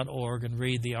BibleTrack.org and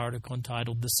read the article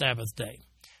entitled The Sabbath Day.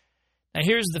 Now,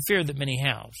 here's the fear that many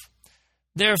have.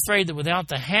 They're afraid that without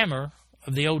the hammer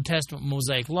of the Old Testament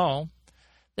Mosaic law,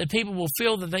 that people will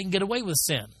feel that they can get away with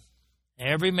sin.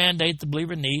 Every mandate the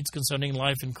believer needs concerning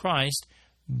life in Christ,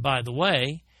 by the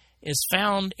way, is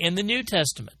found in the New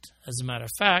Testament. As a matter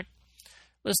of fact,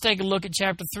 let's take a look at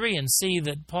chapter 3 and see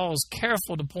that Paul is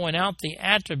careful to point out the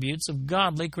attributes of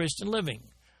godly Christian living.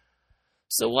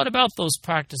 So what about those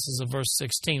practices of verse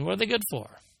 16? What are they good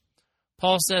for?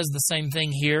 Paul says the same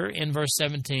thing here in verse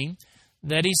 17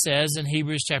 that he says in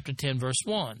Hebrews chapter 10, verse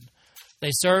 1.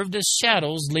 They served as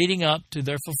shadows leading up to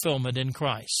their fulfillment in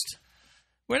Christ.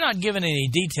 We're not given any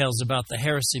details about the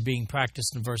heresy being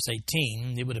practiced in verse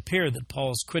 18. It would appear that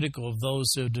Paul is critical of those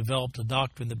who have developed a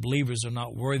doctrine that believers are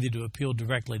not worthy to appeal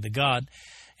directly to God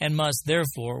and must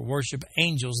therefore worship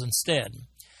angels instead.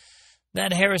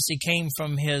 That heresy came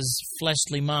from his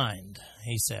fleshly mind,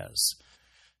 he says.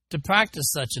 To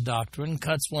practice such a doctrine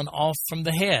cuts one off from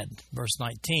the head, verse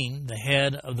 19, the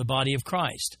head of the body of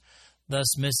Christ,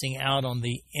 thus missing out on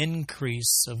the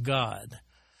increase of God.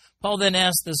 Paul then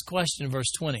asks this question in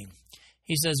verse 20.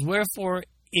 He says, "Wherefore,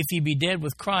 if ye be dead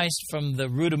with Christ from the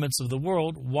rudiments of the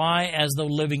world, why, as though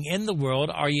living in the world,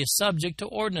 are ye subject to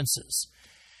ordinances?"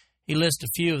 He lists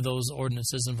a few of those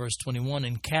ordinances in verse 21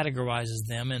 and categorizes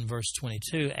them in verse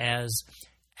 22 as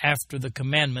after the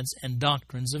commandments and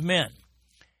doctrines of men.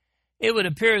 It would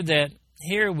appear that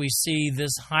here we see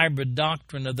this hybrid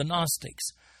doctrine of the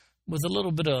Gnostics with a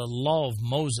little bit of law of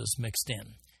Moses mixed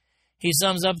in. He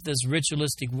sums up this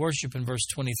ritualistic worship in verse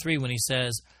 23 when he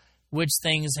says, "Which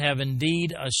things have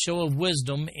indeed a show of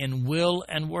wisdom in will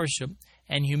and worship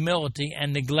and humility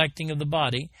and neglecting of the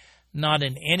body, not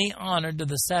in any honor to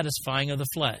the satisfying of the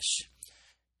flesh.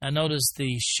 Now notice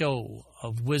the show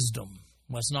of wisdom.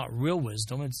 Well, it's not real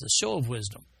wisdom, it's the show of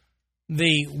wisdom.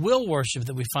 The will worship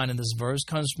that we find in this verse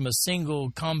comes from a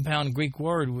single compound Greek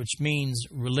word which means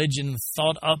religion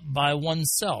thought up by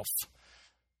oneself.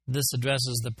 This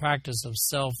addresses the practice of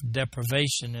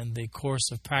self-deprivation in the course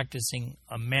of practicing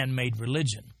a man-made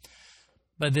religion.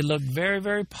 But they look very,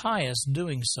 very pious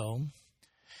doing so.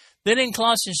 Then in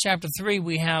Colossians chapter 3,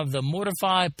 we have the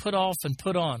mortify, put off, and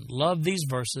put on. Love these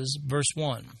verses. Verse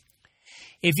 1.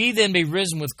 If ye then be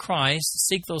risen with Christ,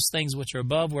 seek those things which are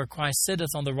above, where Christ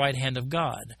sitteth on the right hand of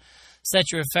God.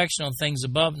 Set your affection on things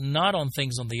above, not on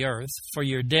things on the earth, for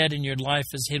ye are dead, and your life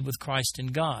is hid with Christ in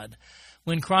God.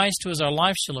 When Christ, who is our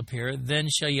life, shall appear, then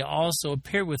shall ye also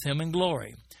appear with him in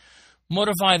glory.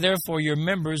 Mortify therefore your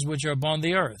members which are upon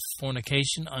the earth,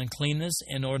 fornication, uncleanness,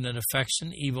 inordinate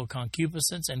affection, evil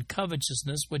concupiscence, and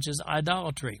covetousness, which is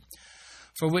idolatry.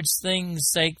 For which things'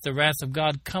 sake the wrath of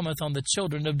God cometh on the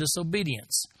children of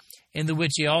disobedience, in the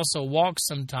which ye also walked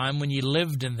sometime when ye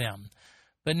lived in them.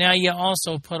 But now ye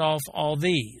also put off all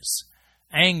these: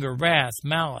 anger, wrath,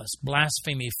 malice,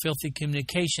 blasphemy, filthy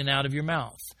communication out of your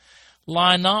mouth.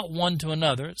 Lie not one to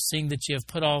another, seeing that ye have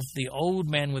put off the old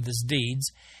man with his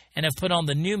deeds, and have put on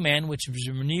the new man, which is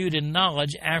renewed in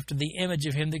knowledge after the image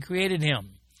of him that created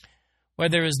him. Where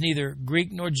there is neither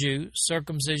Greek nor Jew,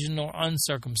 circumcision nor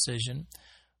uncircumcision,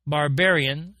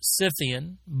 barbarian,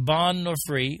 Scythian, bond nor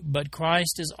free, but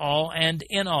Christ is all and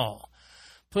in all.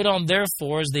 Put on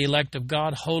therefore as the elect of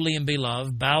God, holy and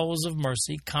beloved, bowels of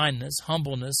mercy, kindness,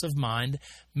 humbleness of mind,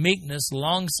 meekness,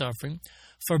 longsuffering,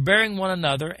 forbearing one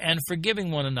another, and forgiving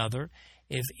one another.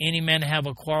 If any man have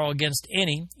a quarrel against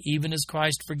any, even as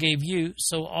Christ forgave you,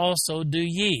 so also do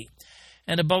ye.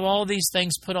 And above all these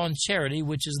things put on charity,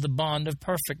 which is the bond of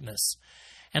perfectness.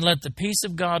 And let the peace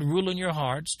of God rule in your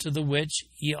hearts, to the which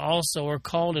ye also are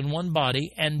called in one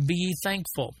body, and be ye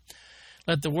thankful.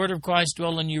 Let the word of Christ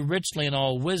dwell in you richly in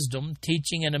all wisdom,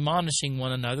 teaching and admonishing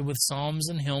one another with psalms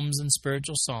and hymns and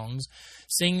spiritual songs,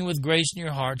 singing with grace in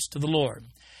your hearts to the Lord.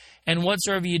 And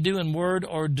whatsoever ye do in word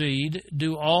or deed,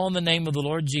 do all in the name of the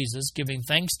Lord Jesus, giving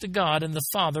thanks to God and the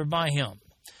Father by him.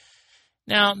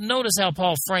 Now, notice how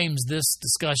Paul frames this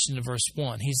discussion in verse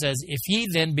 1. He says, if ye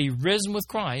then be risen with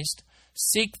Christ,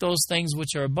 seek those things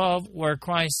which are above, where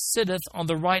Christ sitteth on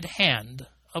the right hand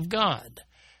of God.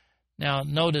 Now,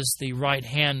 notice the right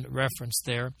hand reference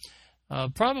there,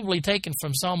 probably taken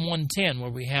from Psalm 110, where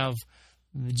we have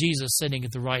Jesus sitting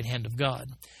at the right hand of God.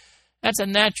 That's a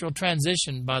natural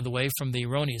transition, by the way, from the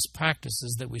erroneous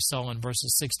practices that we saw in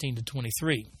verses 16 to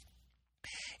 23.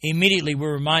 Immediately,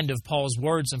 we're reminded of Paul's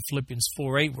words in Philippians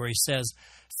 4:8, where he says,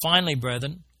 finally,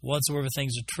 brethren, whatsoever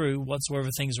things are true, whatsoever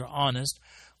things are honest,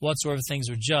 whatsoever things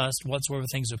are just, whatsoever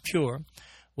things are pure,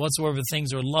 whatsoever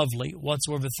things are lovely,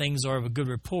 whatsoever things are of a good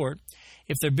report,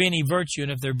 if there be any virtue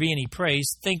and if there be any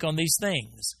praise, think on these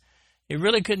things. It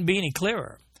really couldn't be any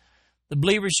clearer. The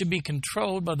believer should be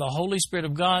controlled by the Holy Spirit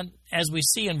of God, as we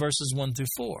see in verses 1 through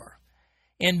 4.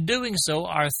 In doing so,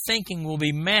 our thinking will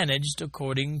be managed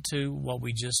according to what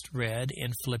we just read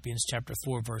in Philippians chapter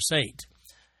 4, verse 8.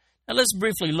 Now let's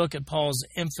briefly look at Paul's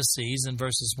emphases in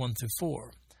verses 1 through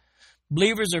 4.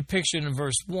 Believers are pictured in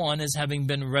verse 1 as having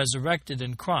been resurrected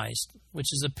in Christ,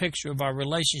 which is a picture of our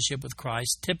relationship with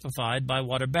Christ, typified by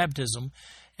water baptism,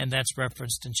 and that's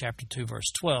referenced in chapter 2,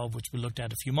 verse 12, which we looked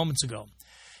at a few moments ago.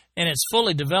 And it's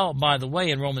fully developed, by the way,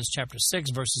 in Romans chapter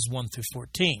 6, verses 1 through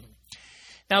 14.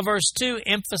 Now, verse 2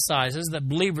 emphasizes that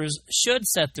believers should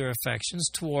set their affections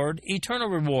toward eternal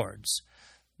rewards.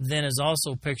 Then, as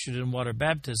also pictured in water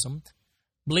baptism,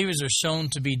 believers are shown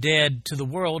to be dead to the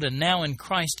world and now in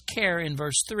Christ's care in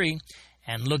verse 3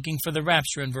 and looking for the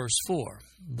rapture in verse 4.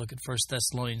 Look at 1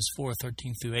 Thessalonians 4,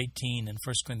 13 through 18 and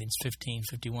 1 Corinthians 15,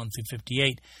 51 through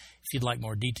 58 if you'd like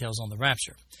more details on the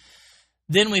rapture.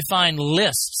 Then we find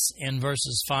lists in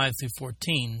verses 5 through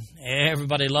 14.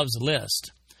 Everybody loves a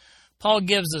list. Paul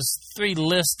gives us 3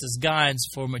 lists as guides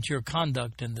for mature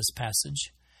conduct in this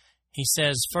passage. He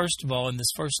says, first of all, in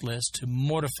this first list, to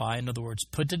mortify, in other words,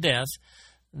 put to death,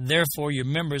 therefore your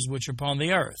members which are upon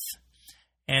the earth.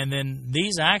 And then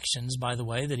these actions, by the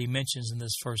way, that he mentions in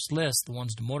this first list, the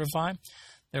ones to mortify,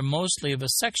 they're mostly of a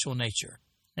sexual nature.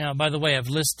 Now, by the way, I've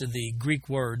listed the Greek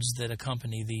words that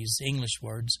accompany these English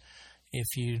words,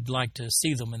 if you'd like to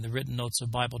see them in the written notes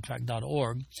of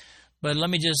BibleTrack.org. But let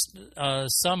me just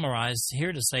summarize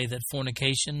here to say that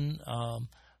fornication,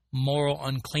 moral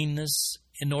uncleanness,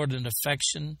 inordinate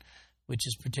affection, which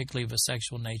is particularly of a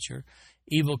sexual nature,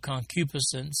 evil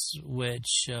concupiscence,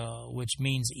 which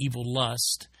means evil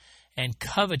lust, and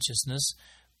covetousness,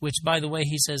 which, by the way,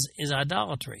 he says is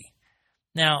idolatry.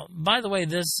 Now, by the way,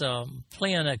 this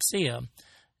pleonexia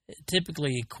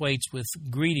typically equates with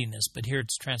greediness, but here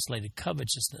it's translated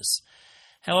covetousness.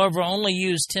 However, only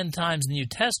used 10 times in the New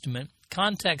Testament,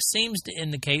 context seems to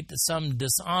indicate that some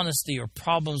dishonesty or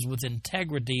problems with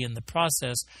integrity in the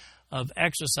process of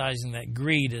exercising that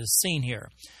greed is seen here.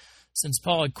 Since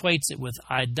Paul equates it with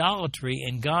idolatry,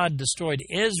 and God destroyed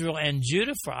Israel and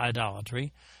Judah for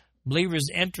idolatry, believers'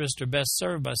 interests are best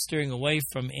served by steering away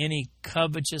from any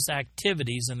covetous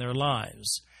activities in their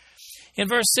lives. In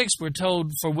verse 6, we're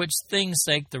told, "For which things'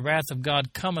 sake the wrath of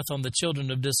God cometh on the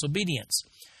children of disobedience."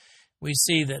 We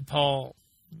see that Paul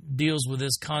deals with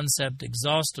this concept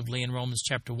exhaustively in Romans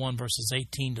chapter 1, verses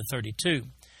 18 to 32.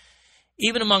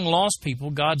 Even among lost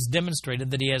people, God's demonstrated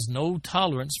that He has no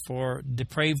tolerance for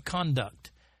depraved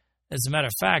conduct. As a matter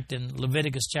of fact, in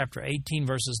Leviticus chapter 18,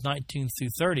 verses 19 through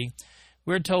 30,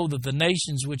 we're told that the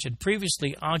nations which had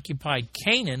previously occupied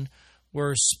Canaan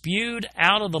were spewed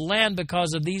out of the land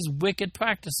because of these wicked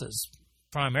practices,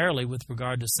 primarily with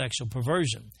regard to sexual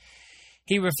perversion.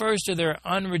 He refers to their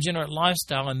unregenerate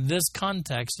lifestyle in this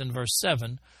context in verse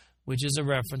 7, which is a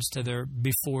reference to their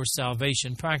before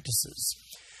salvation practices.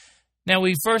 Now,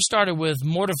 we first started with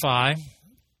mortify,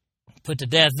 put to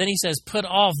death. Then he says, put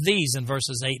off these in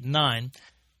verses 8 and 9.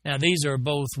 Now, these are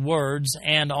both words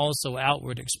and also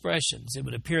outward expressions. It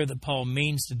would appear that Paul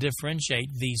means to differentiate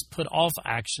these put-off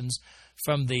actions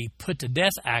from the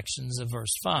put-to-death actions of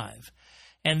verse 5.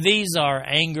 And these are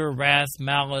anger, wrath,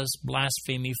 malice,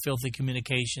 blasphemy, filthy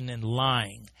communication, and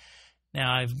lying.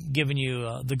 Now, I've given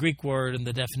you the Greek word and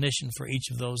the definition for each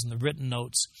of those in the written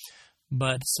notes,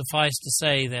 but suffice to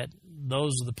say that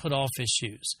those are the put-off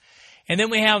issues. And then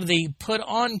we have the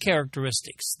put-on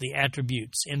characteristics, the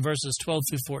attributes, in verses 12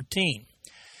 through 14.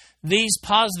 These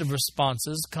positive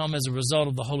responses come as a result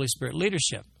of the Holy Spirit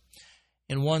leadership.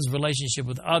 In one's relationship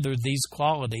with others, these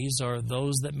qualities are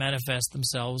those that manifest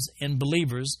themselves in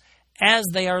believers as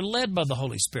they are led by the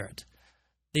Holy Spirit.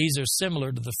 These are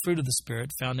similar to the fruit of the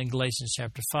Spirit found in Galatians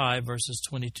chapter 5, verses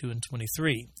 22 and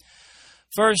 23.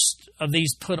 First of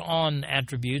these put-on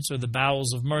attributes are the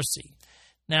bowels of mercy.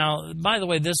 Now, by the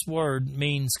way, this word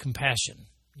means compassion.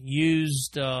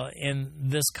 Used in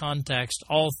this context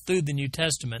all through the New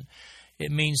Testament,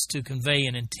 it means to convey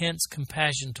an intense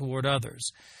compassion toward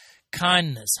others.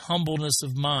 Kindness, humbleness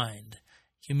of mind,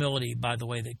 humility, by the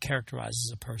way, that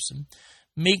characterizes a person.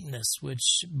 Meekness,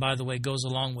 which, by the way, goes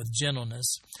along with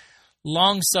gentleness.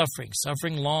 Long-suffering,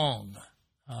 suffering long,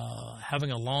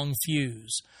 having a long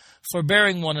fuse.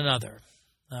 Forbearing one another.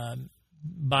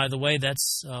 By the way,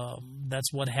 that's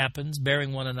what happens,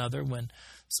 bearing one another. When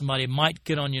somebody might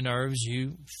get on your nerves,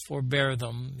 you forbear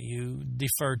them, you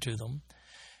defer to them.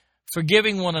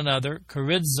 Forgiving one another,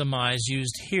 charizomai is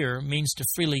used here, means to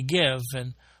freely give,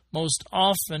 and most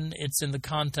often it's in the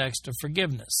context of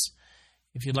forgiveness.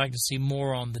 If you'd like to see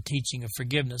more on the teaching of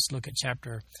forgiveness, look at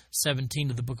chapter 17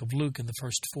 of the book of Luke in the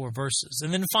first 4 verses.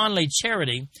 And then finally,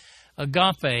 charity,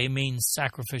 agape, means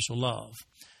sacrificial love.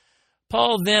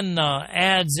 Paul then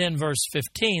adds in verse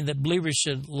 15 that believers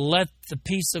should let the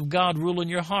peace of God rule in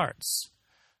your hearts.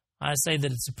 I say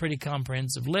that it's a pretty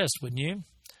comprehensive list, wouldn't you?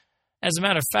 As a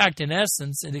matter of fact, in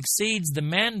essence, it exceeds the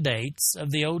mandates of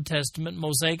the Old Testament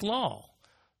Mosaic law.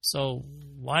 So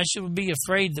why should we be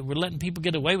afraid that we're letting people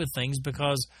get away with things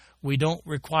because we don't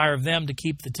require them to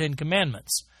keep the 10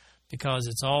 Commandments? Because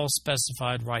it's all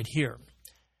specified right here.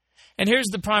 And here's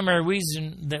the primary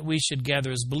reason that we should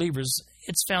gather as believers.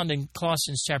 It's found in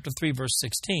Colossians chapter 3, verse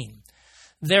 16.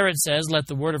 There it says, "Let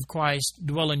the word of Christ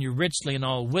dwell in you richly in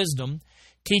all wisdom,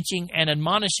 teaching and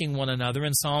admonishing one another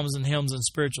in psalms and hymns and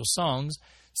spiritual songs,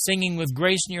 singing with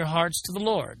grace in your hearts to the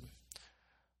Lord."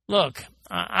 Look,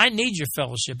 I need your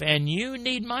fellowship, and you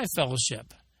need my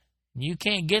fellowship. You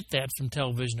can't get that from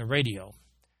television or radio.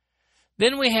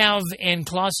 Then we have in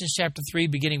Colossians chapter 3,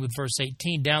 beginning with verse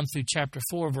 18, down through chapter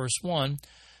 4, verse 1,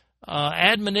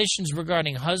 admonitions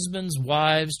regarding husbands,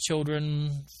 wives,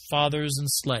 children, fathers, and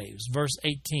slaves. Verse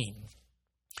 18.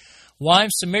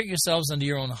 "Wives, submit yourselves unto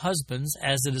your own husbands,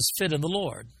 as it is fit in the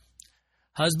Lord.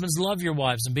 Husbands, love your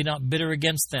wives, and be not bitter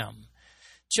against them.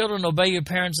 Children, obey your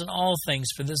parents in all things,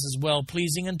 for this is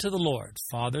well-pleasing unto the Lord.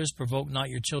 Fathers, provoke not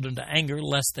your children to anger,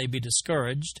 lest they be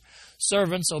discouraged.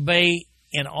 Servants, obey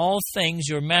in all things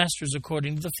your masters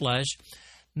according to the flesh,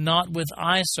 not with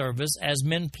eye service as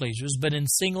men pleasers, but in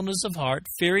singleness of heart,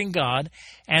 fearing God,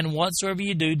 and whatsoever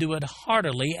you do, do it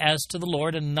heartily as to the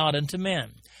Lord and not unto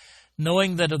men,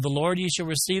 knowing that of the Lord ye shall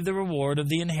receive the reward of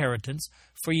the inheritance,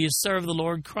 for ye serve the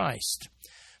Lord Christ.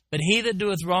 But he that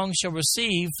doeth wrong shall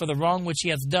receive for the wrong which he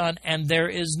hath done, and there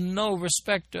is no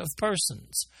respect of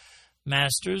persons.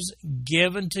 Masters,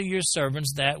 give unto your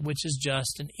servants that which is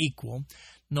just and equal,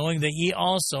 knowing that ye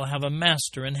also have a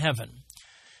master in heaven.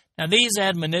 Now these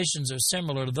admonitions are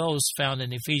similar to those found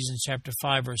in Ephesians chapter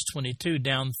 5, verse 22,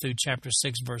 down through chapter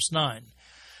 6, verse 9.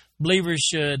 Believers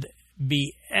should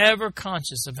be ever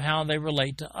conscious of how they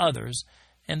relate to others,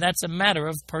 and that's a matter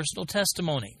of personal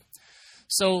testimony.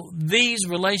 So these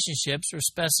relationships are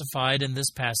specified in this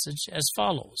passage as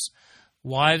follows.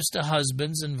 Wives to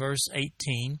husbands in verse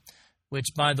 18, which,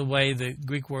 by the way, the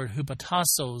Greek word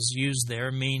hupotassos used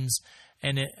there means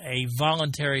a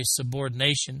voluntary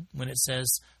subordination when it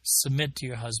says submit to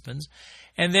your husbands.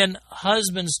 And then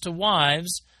husbands to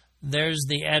wives, there's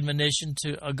the admonition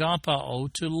to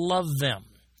agapao, to love them.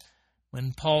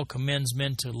 When Paul commends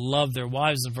men to love their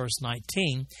wives in verse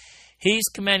 19, he's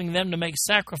commanding them to make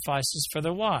sacrifices for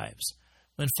their wives.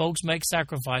 When folks make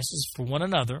sacrifices for one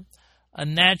another, a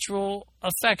natural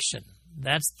affection,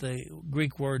 that's the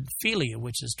Greek word philia,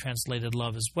 which is translated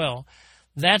love as well,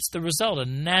 that's the result, a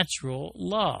natural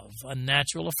love, a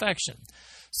natural affection.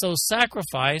 So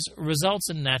sacrifice results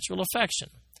in natural affection.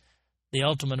 The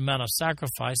ultimate amount of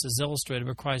sacrifice is illustrated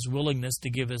by Christ's willingness to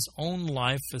give his own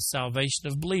life for the salvation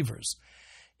of believers.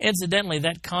 Incidentally,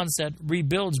 that concept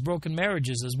rebuilds broken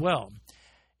marriages as well.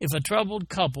 If a troubled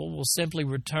couple will simply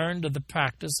return to the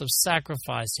practice of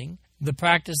sacrificing, the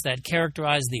practice that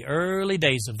characterized the early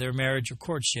days of their marriage or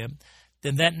courtship,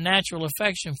 then that natural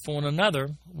affection for one another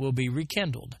will be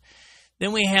rekindled.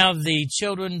 Then we have the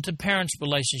children to parents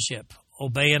relationship.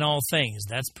 Obey in all things.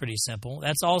 That's pretty simple.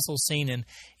 That's also seen in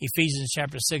Ephesians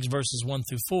chapter 6, verses 1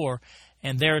 through 4,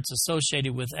 and there it's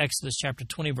associated with Exodus chapter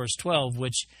 20, verse 12,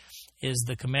 which is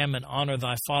the commandment, honor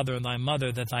thy father and thy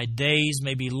mother, that thy days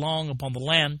may be long upon the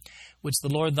land which the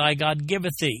Lord thy God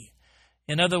giveth thee.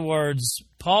 In other words,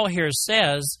 Paul here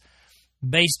says,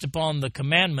 based upon the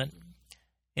commandment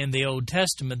in the Old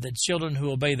Testament, that children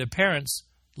who obey their parents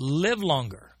live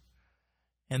longer.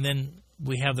 And then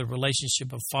we have the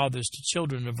relationship of fathers to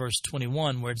children in verse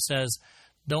 21, where it says,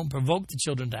 don't provoke the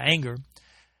children to anger.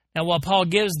 Now, while Paul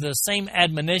gives the same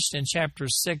admonition in chapter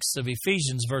 6 of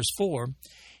Ephesians, verse 4,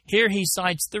 here he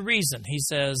cites the reason. He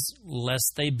says,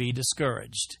 lest they be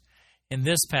discouraged. In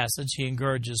this passage, he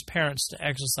encourages parents to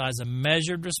exercise a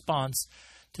measured response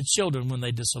to children when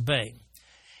they disobey.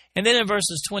 And then in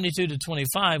verses 22 to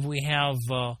 25, we have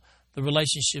the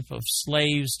relationship of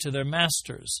slaves to their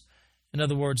masters. In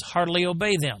other words, heartily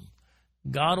obey them.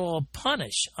 God will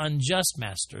punish unjust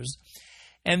masters.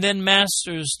 And then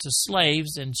masters to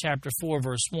slaves in chapter 4,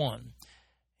 verse 1.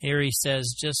 Here he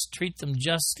says, just treat them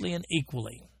justly and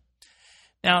equally.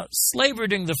 Now, slavery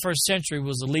during the first century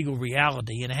was a legal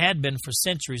reality and had been for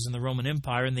centuries in the Roman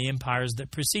Empire and the empires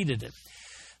that preceded it.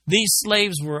 These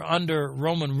slaves were under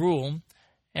Roman rule,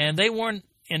 and they weren't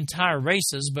entire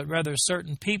races, but rather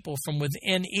certain people from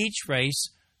within each race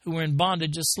who were in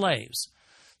bondage as slaves.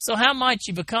 So how might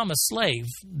you become a slave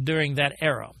during that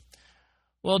era?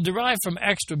 Well, derived from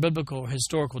extra-biblical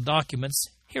historical documents,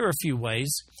 here are a few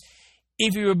ways.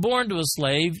 If you were born to a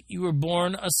slave, you were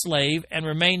born a slave and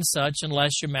remained such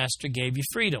unless your master gave you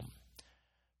freedom.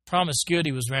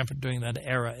 Promiscuity was rampant during that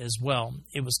era as well.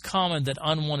 It was common that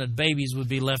unwanted babies would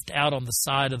be left out on the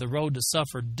side of the road to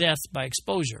suffer death by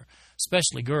exposure,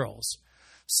 especially girls.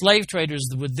 Slave traders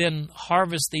would then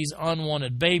harvest these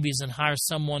unwanted babies and hire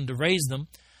someone to raise them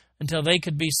until they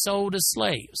could be sold as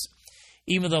slaves.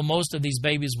 Even though most of these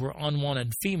babies were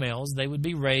unwanted females, they would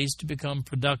be raised to become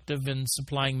productive in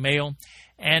supplying male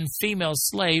and female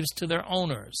slaves to their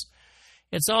owners.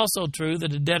 It's also true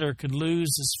that a debtor could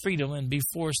lose his freedom and be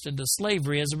forced into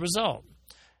slavery as a result.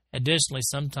 Additionally,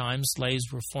 sometimes slaves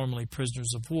were formerly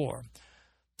prisoners of war.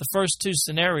 The first two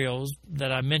scenarios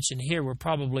that I mentioned here were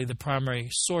probably the primary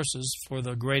sources for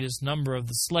the greatest number of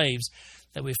the slaves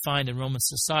that we find in Roman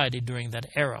society during that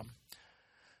era.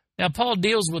 Now, Paul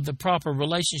deals with the proper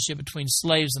relationship between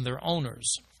slaves and their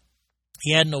owners.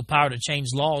 He had no power to change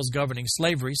laws governing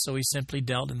slavery, so he simply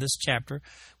dealt in this chapter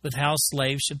with how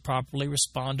slaves should properly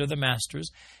respond to their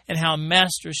masters and how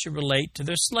masters should relate to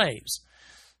their slaves.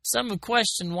 Some have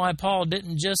questioned why Paul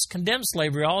didn't just condemn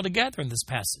slavery altogether in this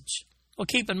passage. Well,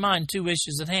 keep in mind two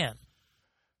issues at hand.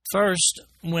 First,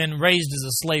 when raised as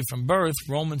a slave from birth,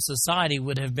 Roman society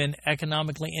would have been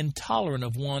economically intolerant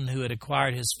of one who had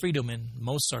acquired his freedom in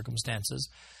most circumstances.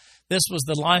 This was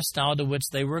the lifestyle to which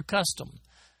they were accustomed.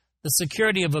 The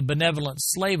security of a benevolent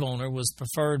slave owner was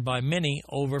preferred by many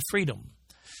over freedom.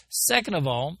 Second of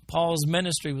all, Paul's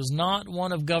ministry was not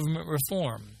one of government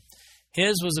reform.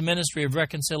 His was a ministry of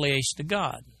reconciliation to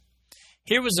God.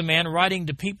 Here was a man writing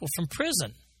to people from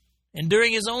prison,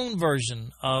 enduring his own version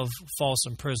of false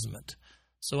imprisonment.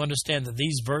 So understand that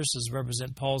these verses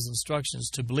represent Paul's instructions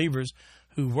to believers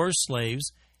who were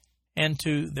slaves and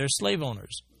to their slave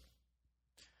owners.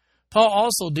 Paul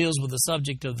also deals with the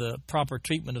subject of the proper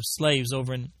treatment of slaves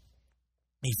over in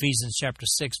Ephesians chapter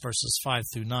 6, verses 5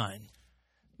 through 9.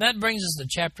 That brings us to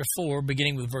chapter 4,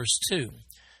 beginning with verse 2.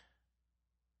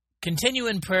 Continue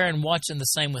in prayer and watch in the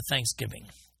same with thanksgiving,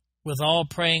 with all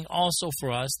praying also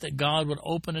for us, that God would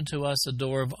open unto us a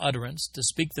door of utterance to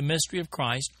speak the mystery of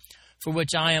Christ, for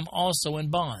which I am also in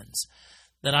bonds,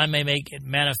 that I may make it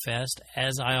manifest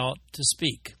as I ought to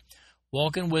speak.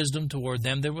 Walk in wisdom toward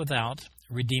them that are without,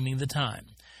 redeeming the time.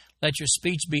 Let your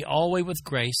speech be always with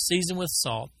grace, seasoned with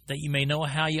salt, that you may know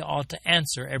how you ought to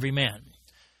answer every man.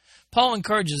 Paul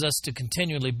encourages us to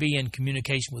continually be in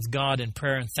communication with God in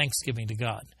prayer and thanksgiving to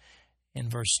God. In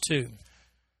verse 2.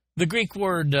 The Greek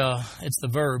word, it's the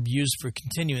verb used for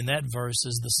continue in that verse,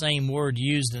 is the same word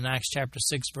used in Acts chapter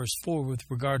 6, verse 4 with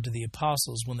regard to the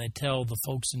apostles when they tell the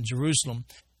folks in Jerusalem,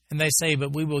 and they say,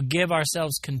 but we will give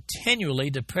ourselves continually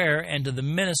to prayer and to the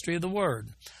ministry of the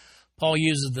word. Paul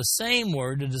uses the same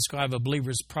word to describe a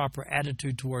believer's proper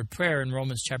attitude toward prayer in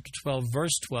Romans chapter 12,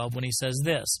 verse 12, when he says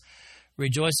this,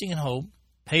 rejoicing in hope,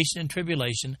 patient in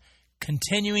tribulation,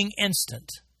 continuing instant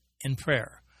in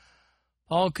prayer.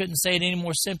 Paul couldn't say it any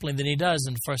more simply than he does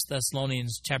in 1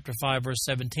 Thessalonians chapter 5, verse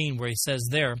 17, where he says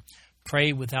there,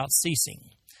 pray without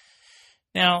ceasing.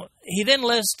 Now, he then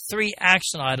lists 3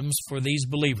 action items for these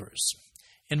believers.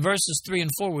 In verses 3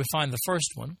 and 4, we find the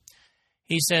first one.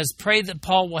 He says, pray that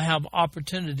Paul will have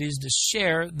opportunities to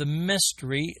share the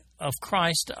mystery of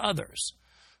Christ to others.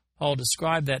 Paul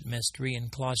described that mystery in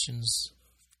Colossians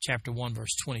chapter 1,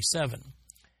 verse 27.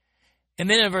 And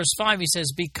then in verse 5, he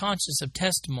says, be conscious of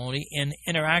testimony in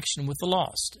interaction with the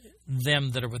lost.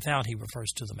 Them that are without, he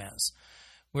refers to them as.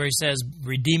 Where he says,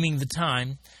 redeeming the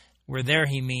time, where there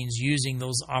he means using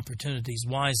those opportunities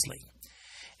wisely.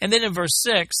 And then in verse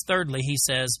 6, thirdly, he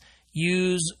says,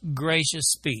 use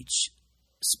gracious speech.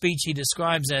 Speech he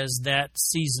describes as that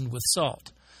seasoned with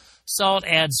salt. Salt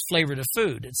adds flavor to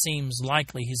food. It seems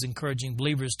likely he's encouraging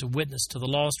believers to witness to the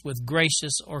lost with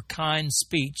gracious or kind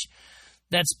speech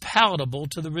that's palatable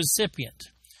to the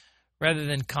recipient, rather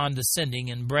than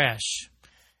condescending and brash.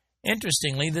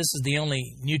 Interestingly, this is the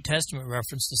only New Testament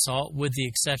reference to salt, with the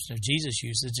exception of Jesus'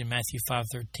 usage in Matthew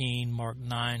 5:13, Mark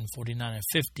 9:49 and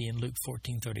 50, and Luke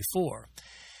 14:34.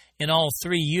 In all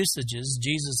 3 usages,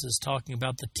 Jesus is talking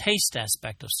about the taste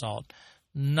aspect of salt,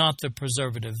 not the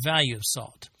preservative value of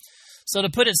salt. So to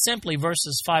put it simply,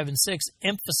 verses 5 and 6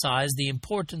 emphasize the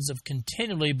importance of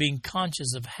continually being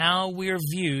conscious of how we are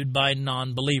viewed by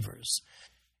non-believers.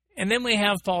 And then we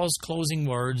have Paul's closing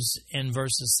words in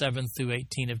verses 7 through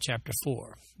 18 of chapter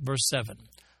 4. Verse 7,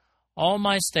 all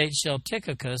my state shall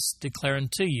Tychicus declare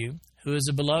unto you, who is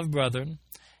a beloved brother,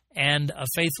 and a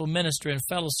faithful minister and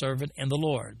fellow servant in the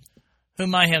Lord,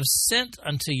 whom I have sent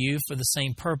unto you for the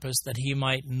same purpose, that he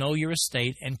might know your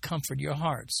estate and comfort your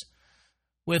hearts.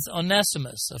 With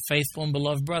Onesimus, a faithful and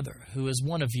beloved brother, who is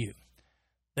one of you.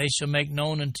 They shall make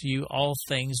known unto you all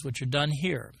things which are done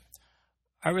here.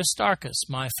 Aristarchus,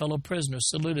 my fellow prisoner,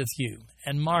 saluteth you,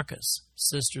 and Marcus,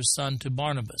 sister's son to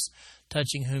Barnabas,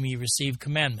 touching whom ye received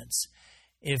commandments.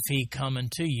 If he come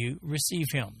unto you, receive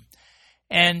him.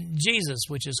 And Jesus,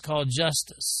 which is called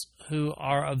Justus, who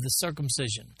are of the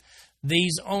circumcision.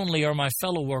 These only are my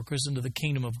fellow workers into the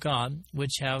kingdom of God,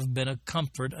 which have been a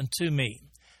comfort unto me.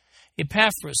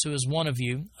 Epaphras, who is one of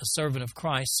you, a servant of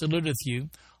Christ, saluteth you,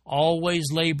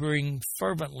 always laboring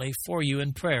fervently for you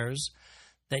in prayers,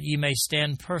 that ye may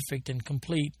stand perfect and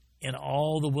complete in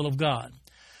all the will of God.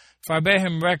 For I bear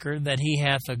him record that he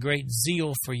hath a great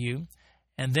zeal for you,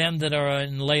 and them that are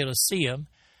in Laodicea,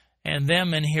 and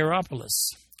them in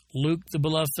Hierapolis. Luke, the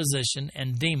beloved physician,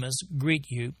 and Demas greet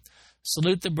you.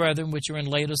 Salute the brethren which are in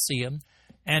Laodicea,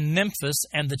 and Nymphas,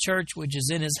 and the church which is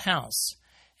in his house.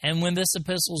 And when this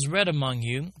epistle is read among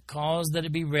you, cause that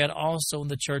it be read also in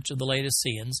the church of the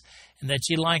Laodiceans, and that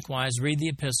ye likewise read the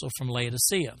epistle from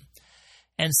Laodicea.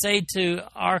 And say to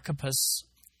Archippus,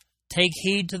 take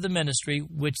heed to the ministry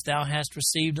which thou hast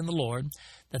received in the Lord,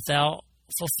 that thou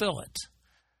fulfill it.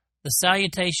 The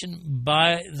salutation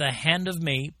by the hand of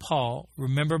me, Paul,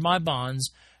 remember my bonds,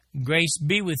 grace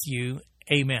be with you,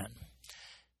 amen.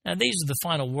 Now these are the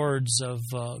final words of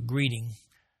greeting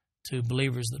to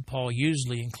believers that Paul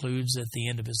usually includes at the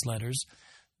end of his letters.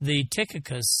 The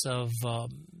Tychicus of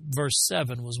verse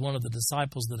 7 was one of the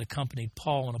disciples that accompanied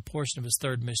Paul on a portion of his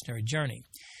third missionary journey.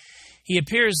 He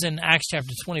appears in Acts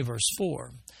chapter 20, verse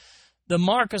 4. The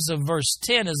Marcus of verse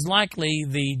 10 is likely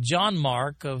the John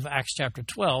Mark of Acts chapter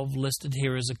 12, listed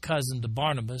here as a cousin to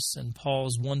Barnabas and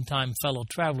Paul's one-time fellow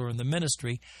traveler in the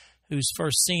ministry, who's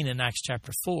first seen in Acts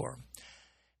chapter 4.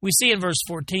 We see in verse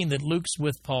 14 that Luke's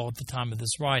with Paul at the time of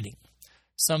this writing.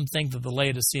 Some think that the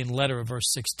Laodicean letter of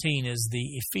verse 16 is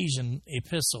the Ephesian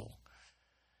epistle.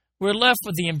 We're left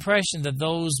with the impression that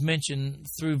those mentioned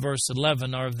through verse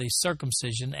 11 are of the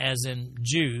circumcision, as in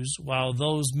Jews, while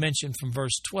those mentioned from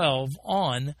verse 12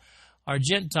 on are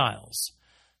Gentiles.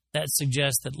 That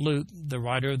suggests that Luke, the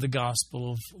writer of the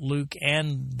Gospel of Luke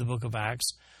and the book of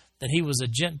Acts, that he was a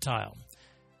Gentile.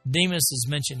 Demas is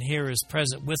mentioned here as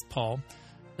present with Paul,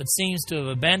 but seems to have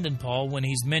abandoned Paul when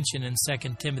he's mentioned in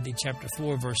 2 Timothy chapter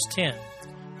 4, verse 10.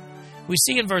 We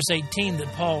see in verse 18 that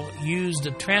Paul used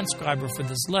a transcriber for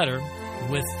this letter,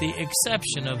 with the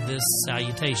exception of this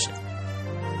salutation.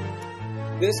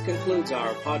 This concludes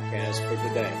our podcast for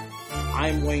today.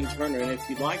 I'm Wayne Turner, and if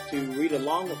you'd like to read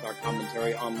along with our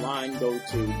commentary online, go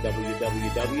to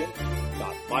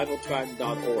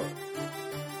www.bibletrack.org.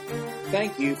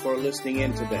 Thank you for listening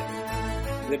in today.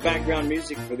 The background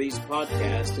music for these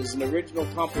podcasts is an original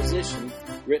composition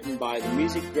written by the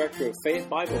music director of Faith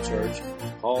Bible Church,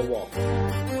 Paul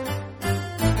Walker.